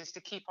spaces to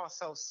keep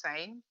ourselves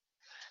sane.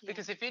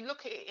 Because if you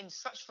look at it in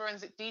such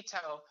forensic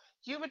detail,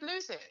 you would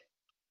lose it.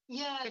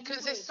 Yeah,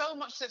 because there's so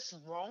much that's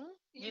wrong,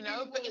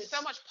 but it's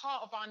so much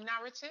part of our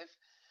narrative.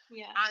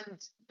 And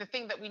the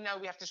thing that we know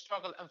we have to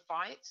struggle and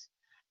fight,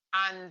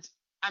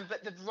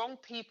 but the wrong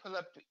people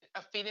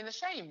are feeling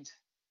ashamed.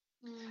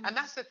 And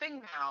that's the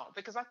thing now,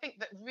 because I think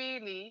that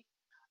really,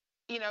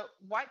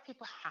 white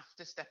people have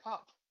to step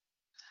up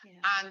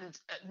and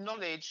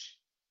acknowledge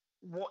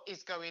what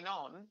is going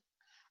on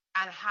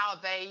and how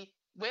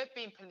we're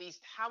being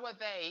policed. How are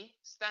they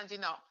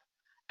standing up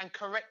and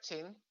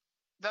correcting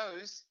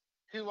those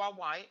who are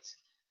white,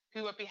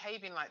 who are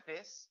behaving like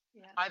this,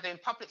 either in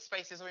public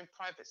spaces or in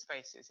private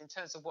spaces, in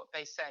terms of what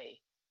they say.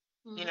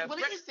 Well,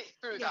 Brexit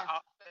threw that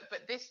up,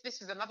 but this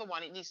is another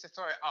one. It needs to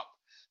throw it up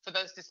for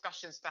those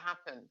discussions to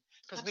happen,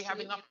 because we have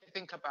enough to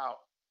think about.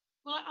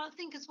 Well, I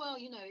think as well,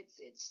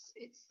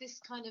 it's this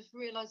kind of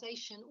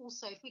realization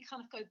also, if we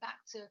kind of go back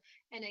to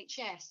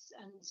NHS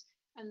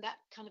and that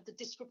kind of the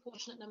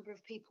disproportionate number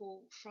of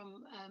people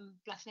from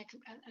Black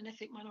and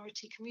ethnic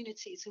minority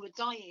communities who are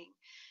dying.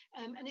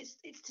 And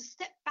it's to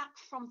step back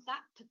from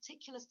that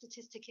particular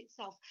statistic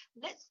itself.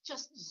 Let's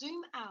just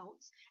zoom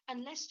out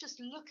and let's just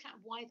look at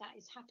why that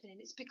is happening.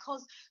 It's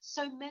because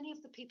so many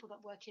of the people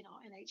that work in our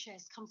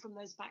NHS come from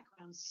those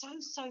backgrounds.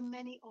 So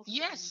many of them.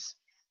 Yes.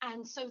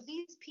 And so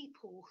these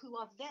people who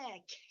are there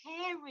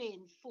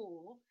caring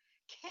for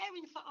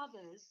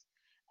others,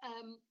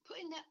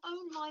 putting their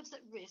own lives at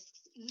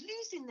risk,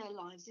 losing their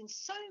lives in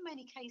so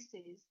many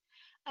cases.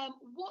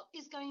 What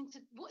is going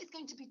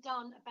to be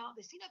done about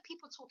this?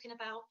 People talking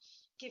about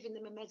giving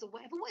them a medal,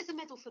 whatever. What is a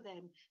medal for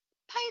them?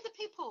 Pay the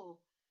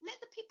people. Let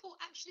the people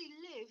actually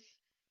live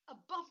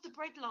above the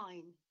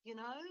breadline.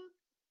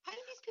 Pay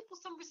these people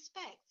some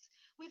respect.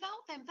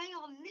 Without them, they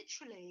are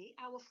literally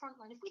our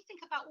frontline. If we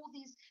think about all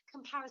these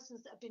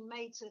comparisons that have been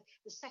made to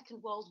the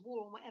Second World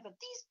War and whatever,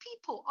 these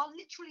people are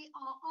literally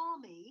our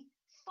army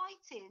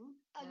fighting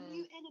a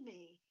new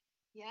enemy.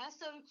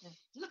 So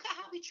look at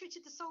how we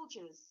treated the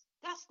soldiers.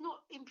 That's not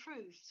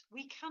improved.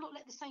 We cannot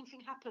let the same thing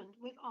happen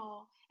with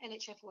our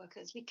NHS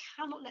workers. We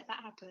cannot let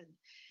that happen.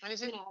 And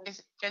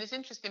it's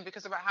interesting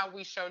because about how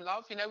we show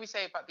love. We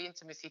say about the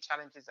intimacy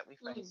challenges that we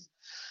face,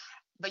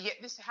 but yet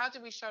how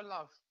do we show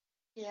love?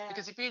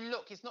 Because if you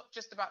look, it's not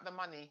just about the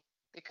money.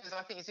 Because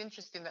I think it's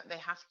interesting that they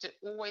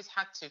always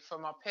had to,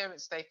 from our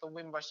parents' day for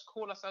Windrush,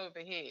 call us over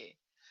here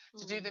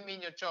to do the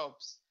menial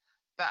jobs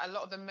that a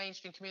lot of the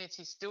mainstream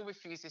community still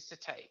refuses to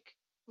take.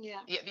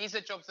 Yet these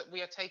are jobs that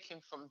we are taking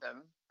from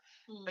them,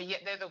 but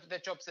yet they're the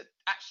jobs that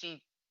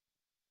actually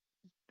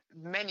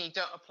many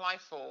don't apply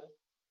for.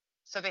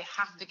 So they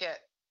have to get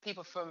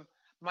people from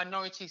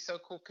minority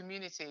so-called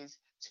communities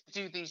to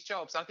do these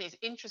jobs. I think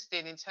it's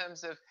interesting in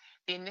terms of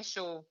the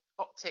initial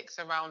optics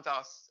around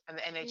us, and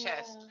the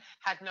NHS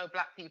had no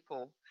Black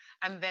people,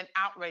 and then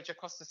outrage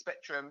across the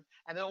spectrum,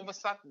 and then all of a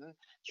sudden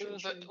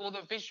all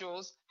the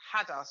visuals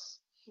had us.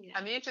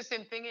 And the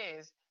interesting thing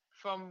is,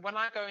 from when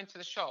I go into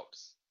the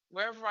shops,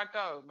 wherever I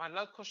go, my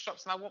local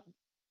shops, and I want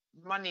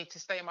money to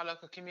stay in my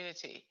local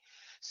community,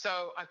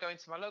 so I go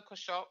into my local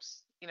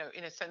shops,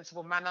 in a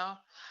sensible manner.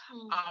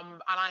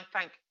 And I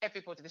thank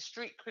everybody, the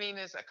street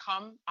cleaners that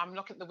come. I'm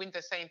knocking at the window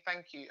saying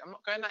thank you. I'm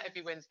not going out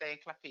every Wednesday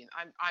and clapping.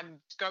 I'm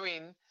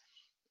going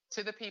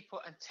to the people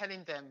and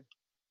telling them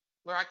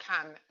where I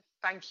can,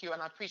 thank you,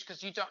 and I appreciate,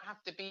 because you don't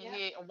have to be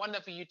here, and one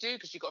of you do,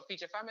 because you've got to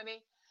feed your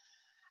family.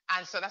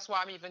 And so that's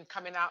why I'm even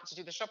coming out to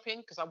do the shopping,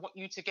 because I want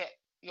you to get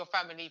your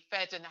family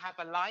fed and have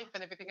a life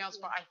and everything else.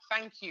 But I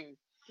thank you,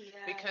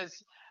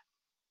 because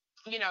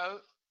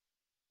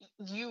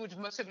you would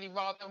most certainly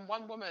rather than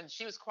one woman.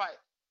 She was quite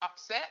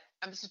upset,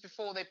 and this is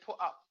before they put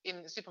up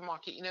in the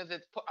supermarket, they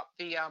put up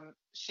the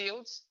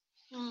shields.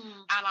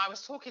 And I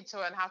was talking to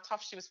her and how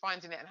tough she was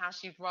finding it, and how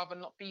she'd rather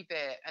not be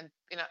there. And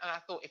and I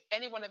thought, if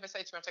anyone ever say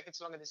to me, I'm taking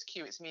too long in this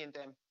queue, it's me and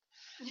them,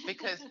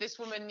 because this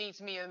woman needs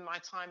me and my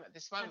time at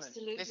this moment.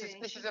 Absolutely.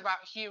 This is about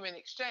human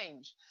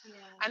exchange.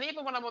 And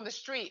even when I'm on the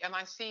street and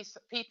I see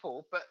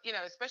people, but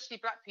especially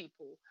Black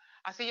people,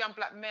 I see young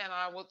Black men, and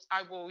I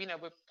will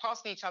we're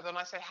passing each other, and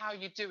I say, how are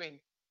you doing?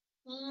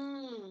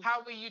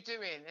 How are you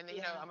doing? And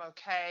I'm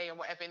okay, and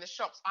whatever. In the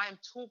shops, I am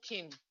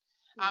talking,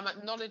 I'm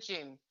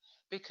acknowledging,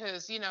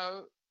 because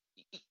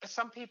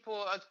some people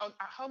are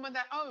at home on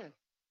their own.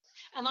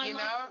 And I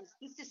like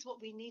this is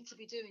what we need to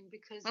be doing,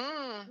 because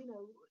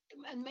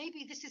and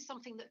maybe this is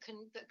something that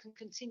can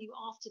continue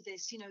after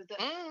this,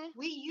 that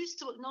we used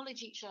to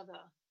acknowledge each other,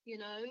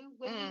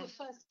 when we were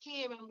first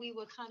here, and we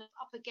were kind of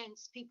up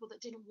against people that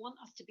didn't want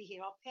us to be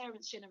here, our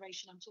parents'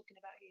 generation I'm talking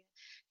about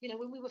here.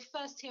 When we were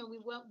first here and we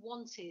weren't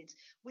wanted,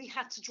 we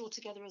had to draw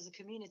together as a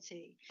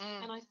community.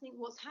 And I think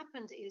what's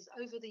happened is,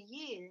 over the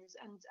years,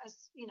 and as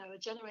a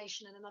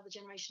generation and another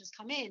generation has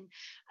come in,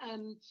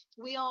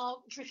 we are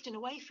drifting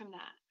away from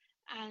that.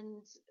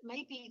 And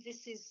maybe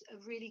this is a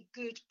really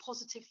good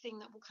positive thing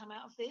that will come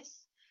out of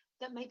this,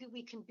 that maybe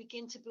we can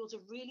begin to build a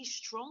really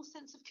strong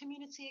sense of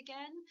community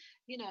again.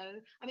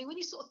 When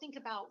you sort of think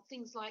about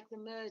things like the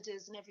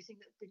murders and everything,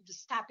 the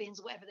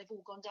stabbings, whatever, they've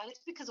all gone down,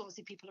 it's because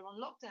obviously people are on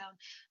lockdown.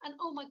 And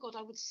oh my God,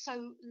 I would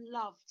so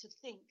love to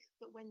think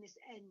that when this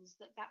ends,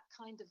 that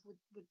kind of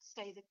would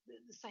stay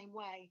the same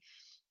way.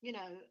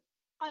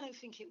 I don't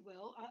think it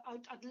will.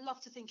 I'd love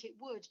to think it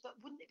would, but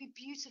wouldn't it be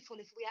beautiful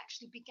if we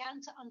actually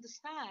began to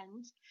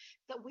understand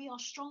that we are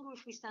stronger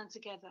if we stand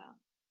together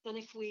than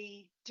if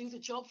we do the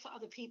job for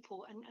other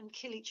people and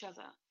kill each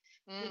other,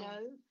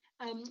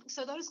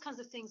 So those kinds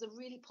of things are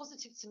really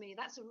positive to me.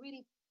 That's a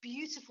really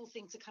beautiful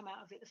thing to come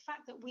out of it. The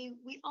fact that we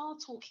are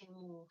talking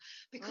more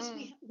because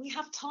we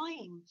have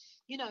time.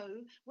 You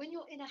know, when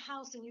you're in a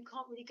house and you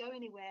can't really go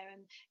anywhere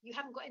and you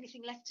haven't got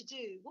anything left to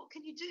do, what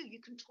can you do? You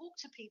can talk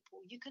to people.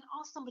 You can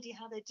ask somebody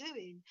how they're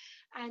doing,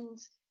 and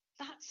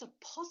that's a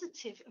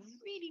positive, a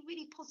really,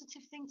 really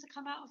positive thing to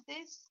come out of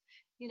this.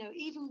 You know,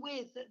 even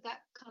with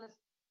that kind of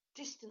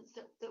distance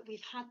that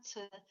we've had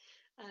to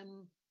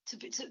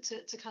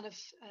kind of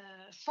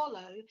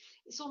follow,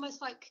 it's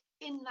almost like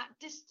in that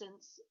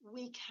distance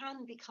we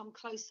can become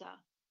closer,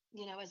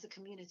 you know, as a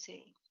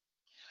community.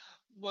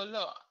 Well,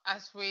 look,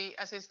 as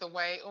is the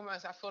way,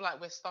 almost I feel like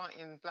we're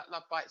starting Black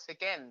Love Bites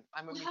again.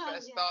 And when we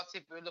first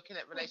started, we were looking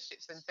at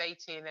relationships and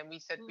dating, and we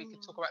said we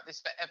could talk about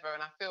this forever.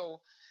 And I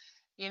feel,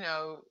 you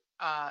know,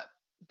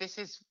 this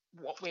is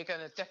what we're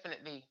going to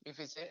definitely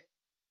revisit,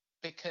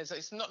 because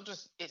it's not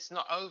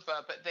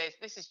over, but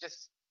this is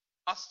just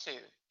us two,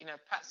 you know,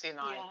 Patsy and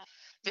I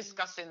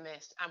discussing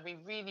this, and we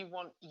really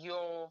want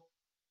your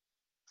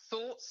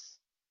thoughts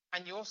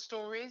and your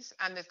stories,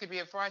 and there's going to be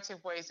a variety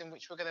of ways in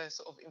which we're going to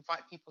sort of invite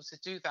people to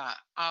do that,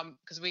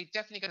 because we're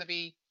definitely going to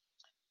be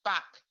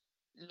back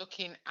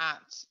looking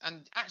at,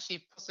 and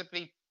actually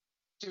possibly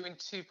doing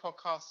 2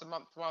 podcasts a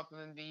month rather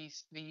than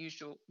the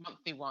usual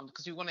monthly one,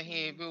 because we want to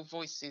hear real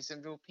voices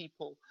and real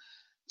people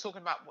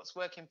talking about what's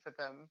working for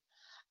them.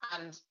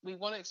 And we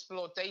want to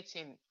explore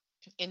dating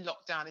in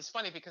lockdown. It's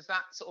funny because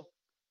that sort of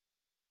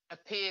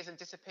appears and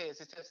disappears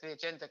in terms of the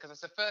agenda, because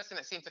it's the first thing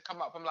that seems to come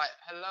up. I'm like,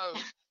 hello,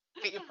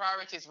 get your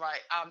priorities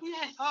right.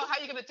 Yes. Oh, how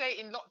are you going to date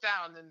in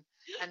lockdown?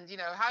 And you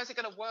know, how is it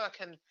going to work?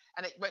 And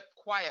it went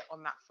quiet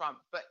on that front.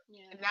 But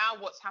now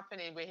what's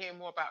happening, we're hearing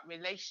more about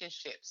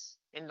relationships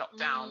in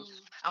lockdown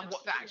and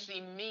what that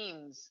actually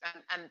means,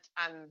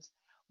 and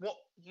what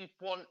you'd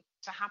want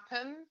to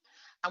happen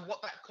and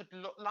what that could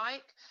look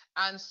like.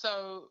 And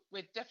so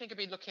we're definitely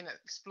going to be looking at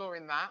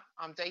exploring that,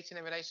 dating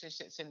and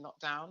relationships in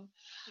lockdown.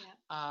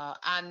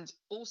 And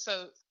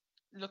also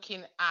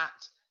looking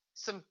at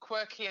some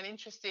quirky and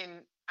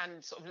interesting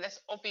and sort of less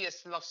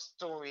obvious love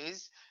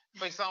stories.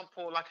 For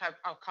example, like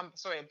I'll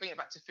bring it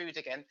back to food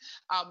again.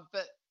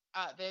 But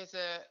there's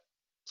a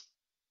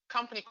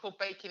company called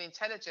Baking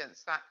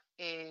Intelligence that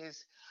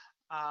is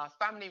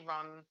family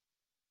run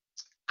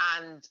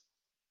and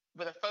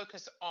with a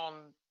focus on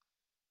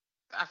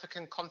the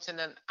African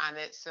continent, and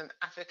it's an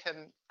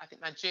African, I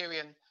think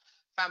Nigerian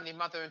family,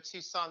 mother and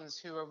 2 sons,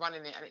 who are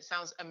running it, and it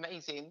sounds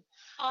amazing.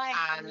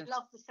 I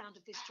love the sound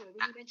of this, Joy.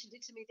 When you mentioned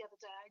it to me the other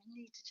day, I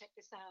need to check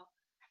this out.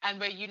 And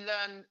where you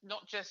learn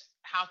not just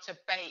how to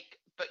bake,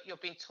 but you're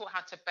being taught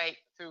how to bake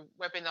through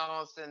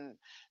webinars and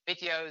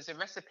videos and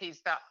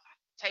recipes that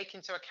take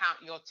into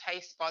account your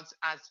taste buds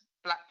as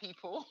Black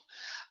people,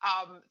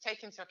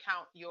 take into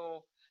account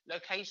your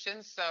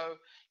locations. So,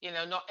 you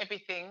know, not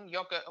everything,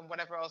 yogurt and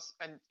whatever else,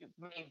 and it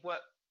may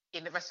work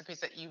in the recipes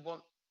that you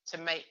want to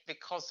make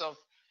because of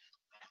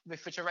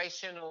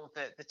refrigeration or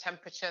the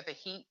temperature, the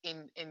heat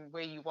in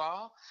where you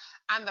are,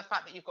 and the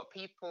fact that you've got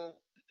people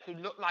who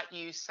look like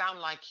you, sound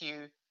like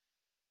you,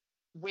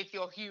 with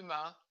your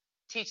humor,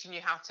 teaching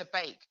you how to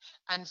bake.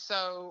 And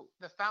so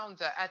the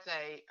founder,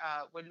 Ade,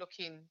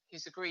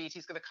 he's agreed,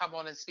 he's going to come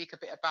on and speak a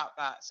bit about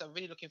that. So I'm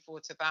really looking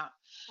forward to that.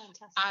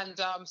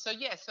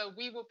 Fantastic. And so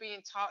we will be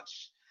in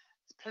touch.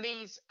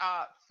 Please,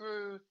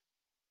 through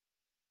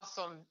us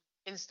on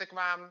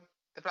Instagram,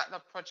 the Black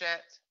Love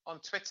Project, on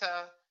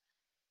Twitter,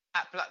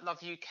 at Black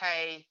Love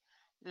UK,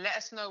 let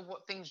us know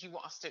what things you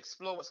want us to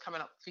explore, what's coming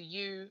up for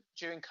you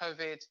during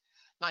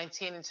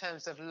COVID-19 in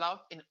terms of love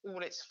in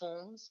all its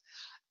forms,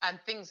 and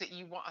things that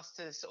you want us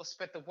to sort of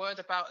spread the word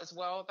about as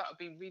well. That would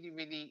be really,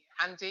 really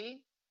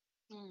handy.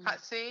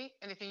 Patsy,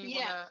 anything you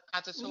want to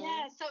add at all?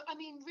 Yeah, so I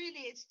mean,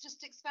 really, it's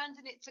just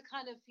expanding it to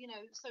kind of, you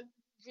know, so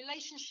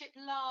relationship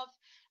love,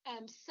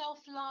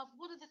 self-love.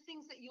 What are the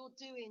things that you're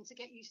doing to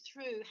get you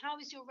through? How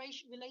is your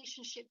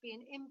relationship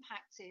being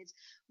impacted?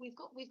 We've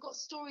got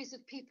stories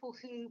of people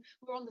who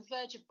were on the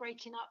verge of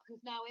breaking up,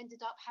 who've now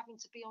ended up having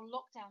to be on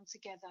lockdown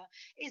together.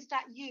 Is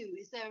that you?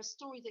 Is there a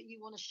story that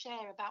you want to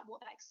share about what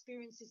that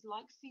experience is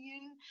like for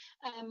you?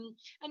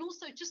 And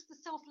also just the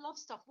self-love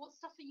stuff. What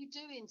stuff are you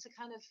doing to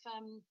kind of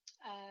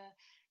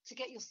to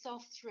get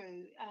yourself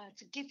through,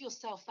 to give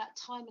yourself that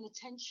time and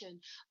attention?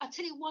 I'll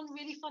tell you one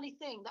really funny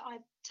thing that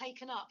I've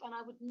taken up, and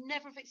I would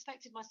never have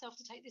expected myself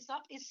to take this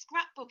up, is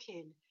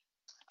scrapbooking.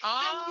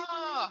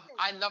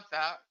 I love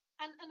that.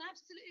 And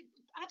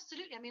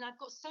absolutely. I mean, I've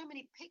got so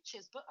many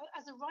pictures, but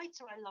as a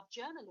writer, I love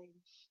journaling.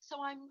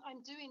 So I'm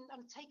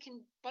taking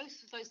both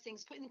of those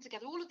things, putting them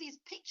together. All of these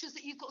pictures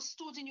that you've got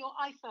stored in your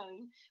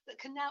iPhone that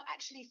can now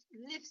actually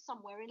live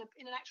somewhere in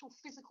an actual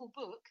physical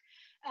book.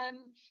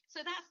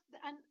 So that's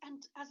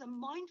and as a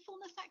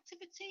mindfulness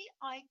activity,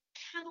 I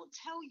cannot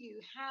tell you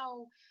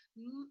how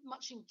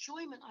much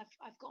enjoyment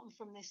I've gotten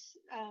from this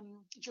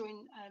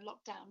during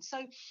lockdown.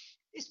 So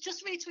it's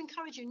just really to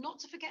encourage you not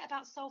to forget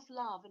about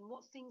self-love and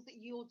what things that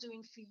you're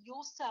doing for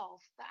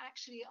yourself that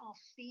actually are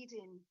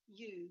feeding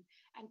you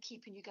and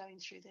keeping you going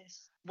through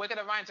this. We're going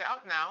to round it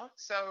up now.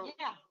 So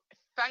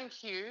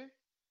thank you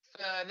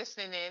for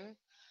listening in.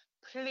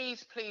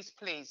 please, please,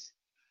 please,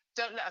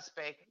 don't let us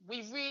beg.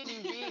 We really,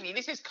 really,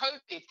 this is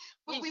COVID.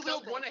 We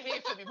don't want to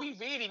hear from you. We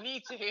really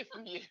need to hear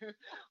from you.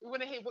 We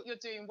want to hear what you're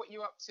doing, what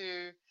you're up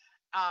to.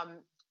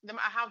 No matter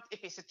how,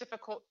 if it's a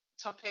difficult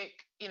topic,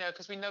 you know,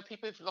 because we know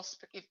people who've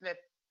lost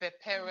their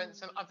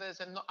parents and others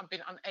and not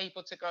been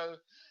unable to go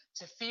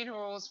to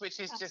funerals, which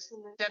is just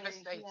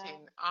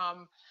devastating.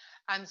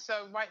 And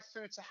so right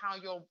through to how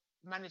you're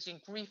managing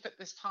grief at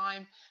this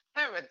time,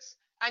 parents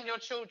and your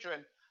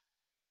children,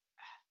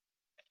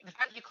 the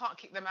fact you can't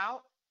kick them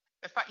out,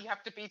 the fact you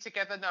have to be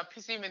together, no,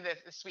 presuming they're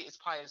the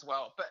sweetest pie as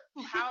well, but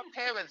how are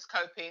parents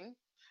coping?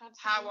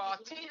 How are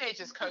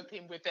teenagers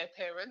coping with their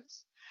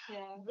parents?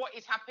 What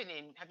is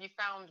happening? Have you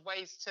found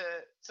ways to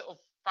sort of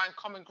find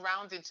common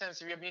ground in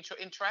terms of your mutual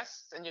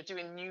interests, and you're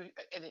doing new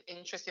and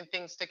interesting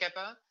things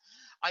together?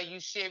 Are you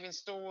sharing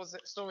stories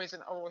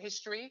and oral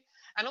history?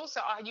 And also,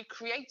 are you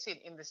creating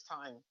in this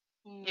time?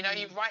 You know, are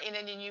you writing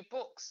any new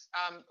books,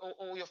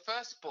 or your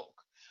first book?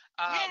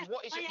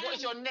 What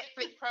is your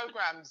Netflix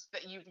programs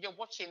that you're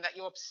watching that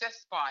you're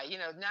obsessed by? You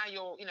know, now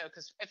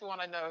because everyone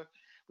I know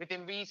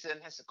within reason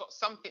has got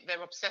something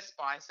they're obsessed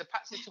by. So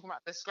Patsy's talking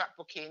about the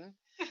scrapbooking,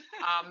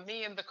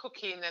 me and the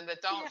cooking and the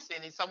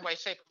dancing in some way,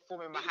 shape or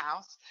form in my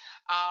house,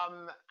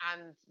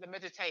 and the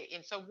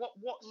meditating. So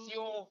what's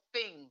your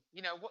thing?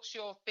 You know, what's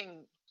your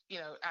thing, you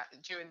know,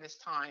 during this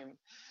time?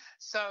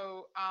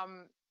 So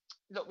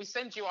look, we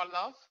send you our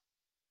love,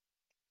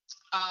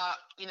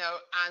 you know,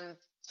 and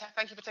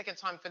thank you for taking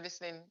time for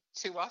listening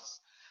to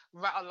us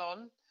rattle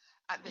on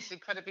at this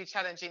incredibly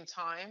challenging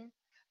time.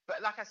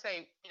 But like I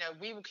say, you know,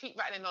 we will keep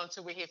rattling on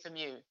until we hear from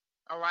you.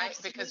 All right?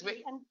 Absolutely.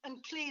 Because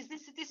and please,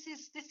 this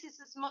is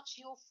as much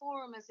your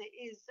forum as it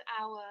is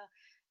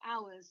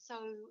ours. So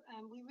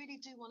we really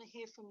do want to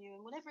hear from you,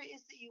 and whatever it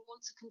is that you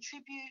want to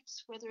contribute,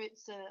 whether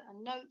it's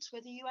a note,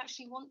 whether you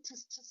actually want to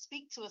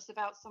speak to us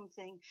about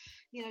something,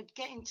 you know,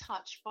 get in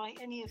touch by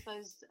any of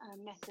those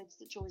methods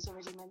that Joy's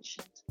already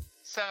mentioned.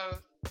 So,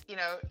 you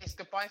know, it's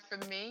goodbye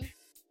from me.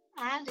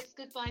 And it's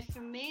goodbye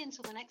from me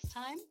until the next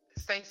time.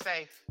 Stay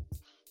safe.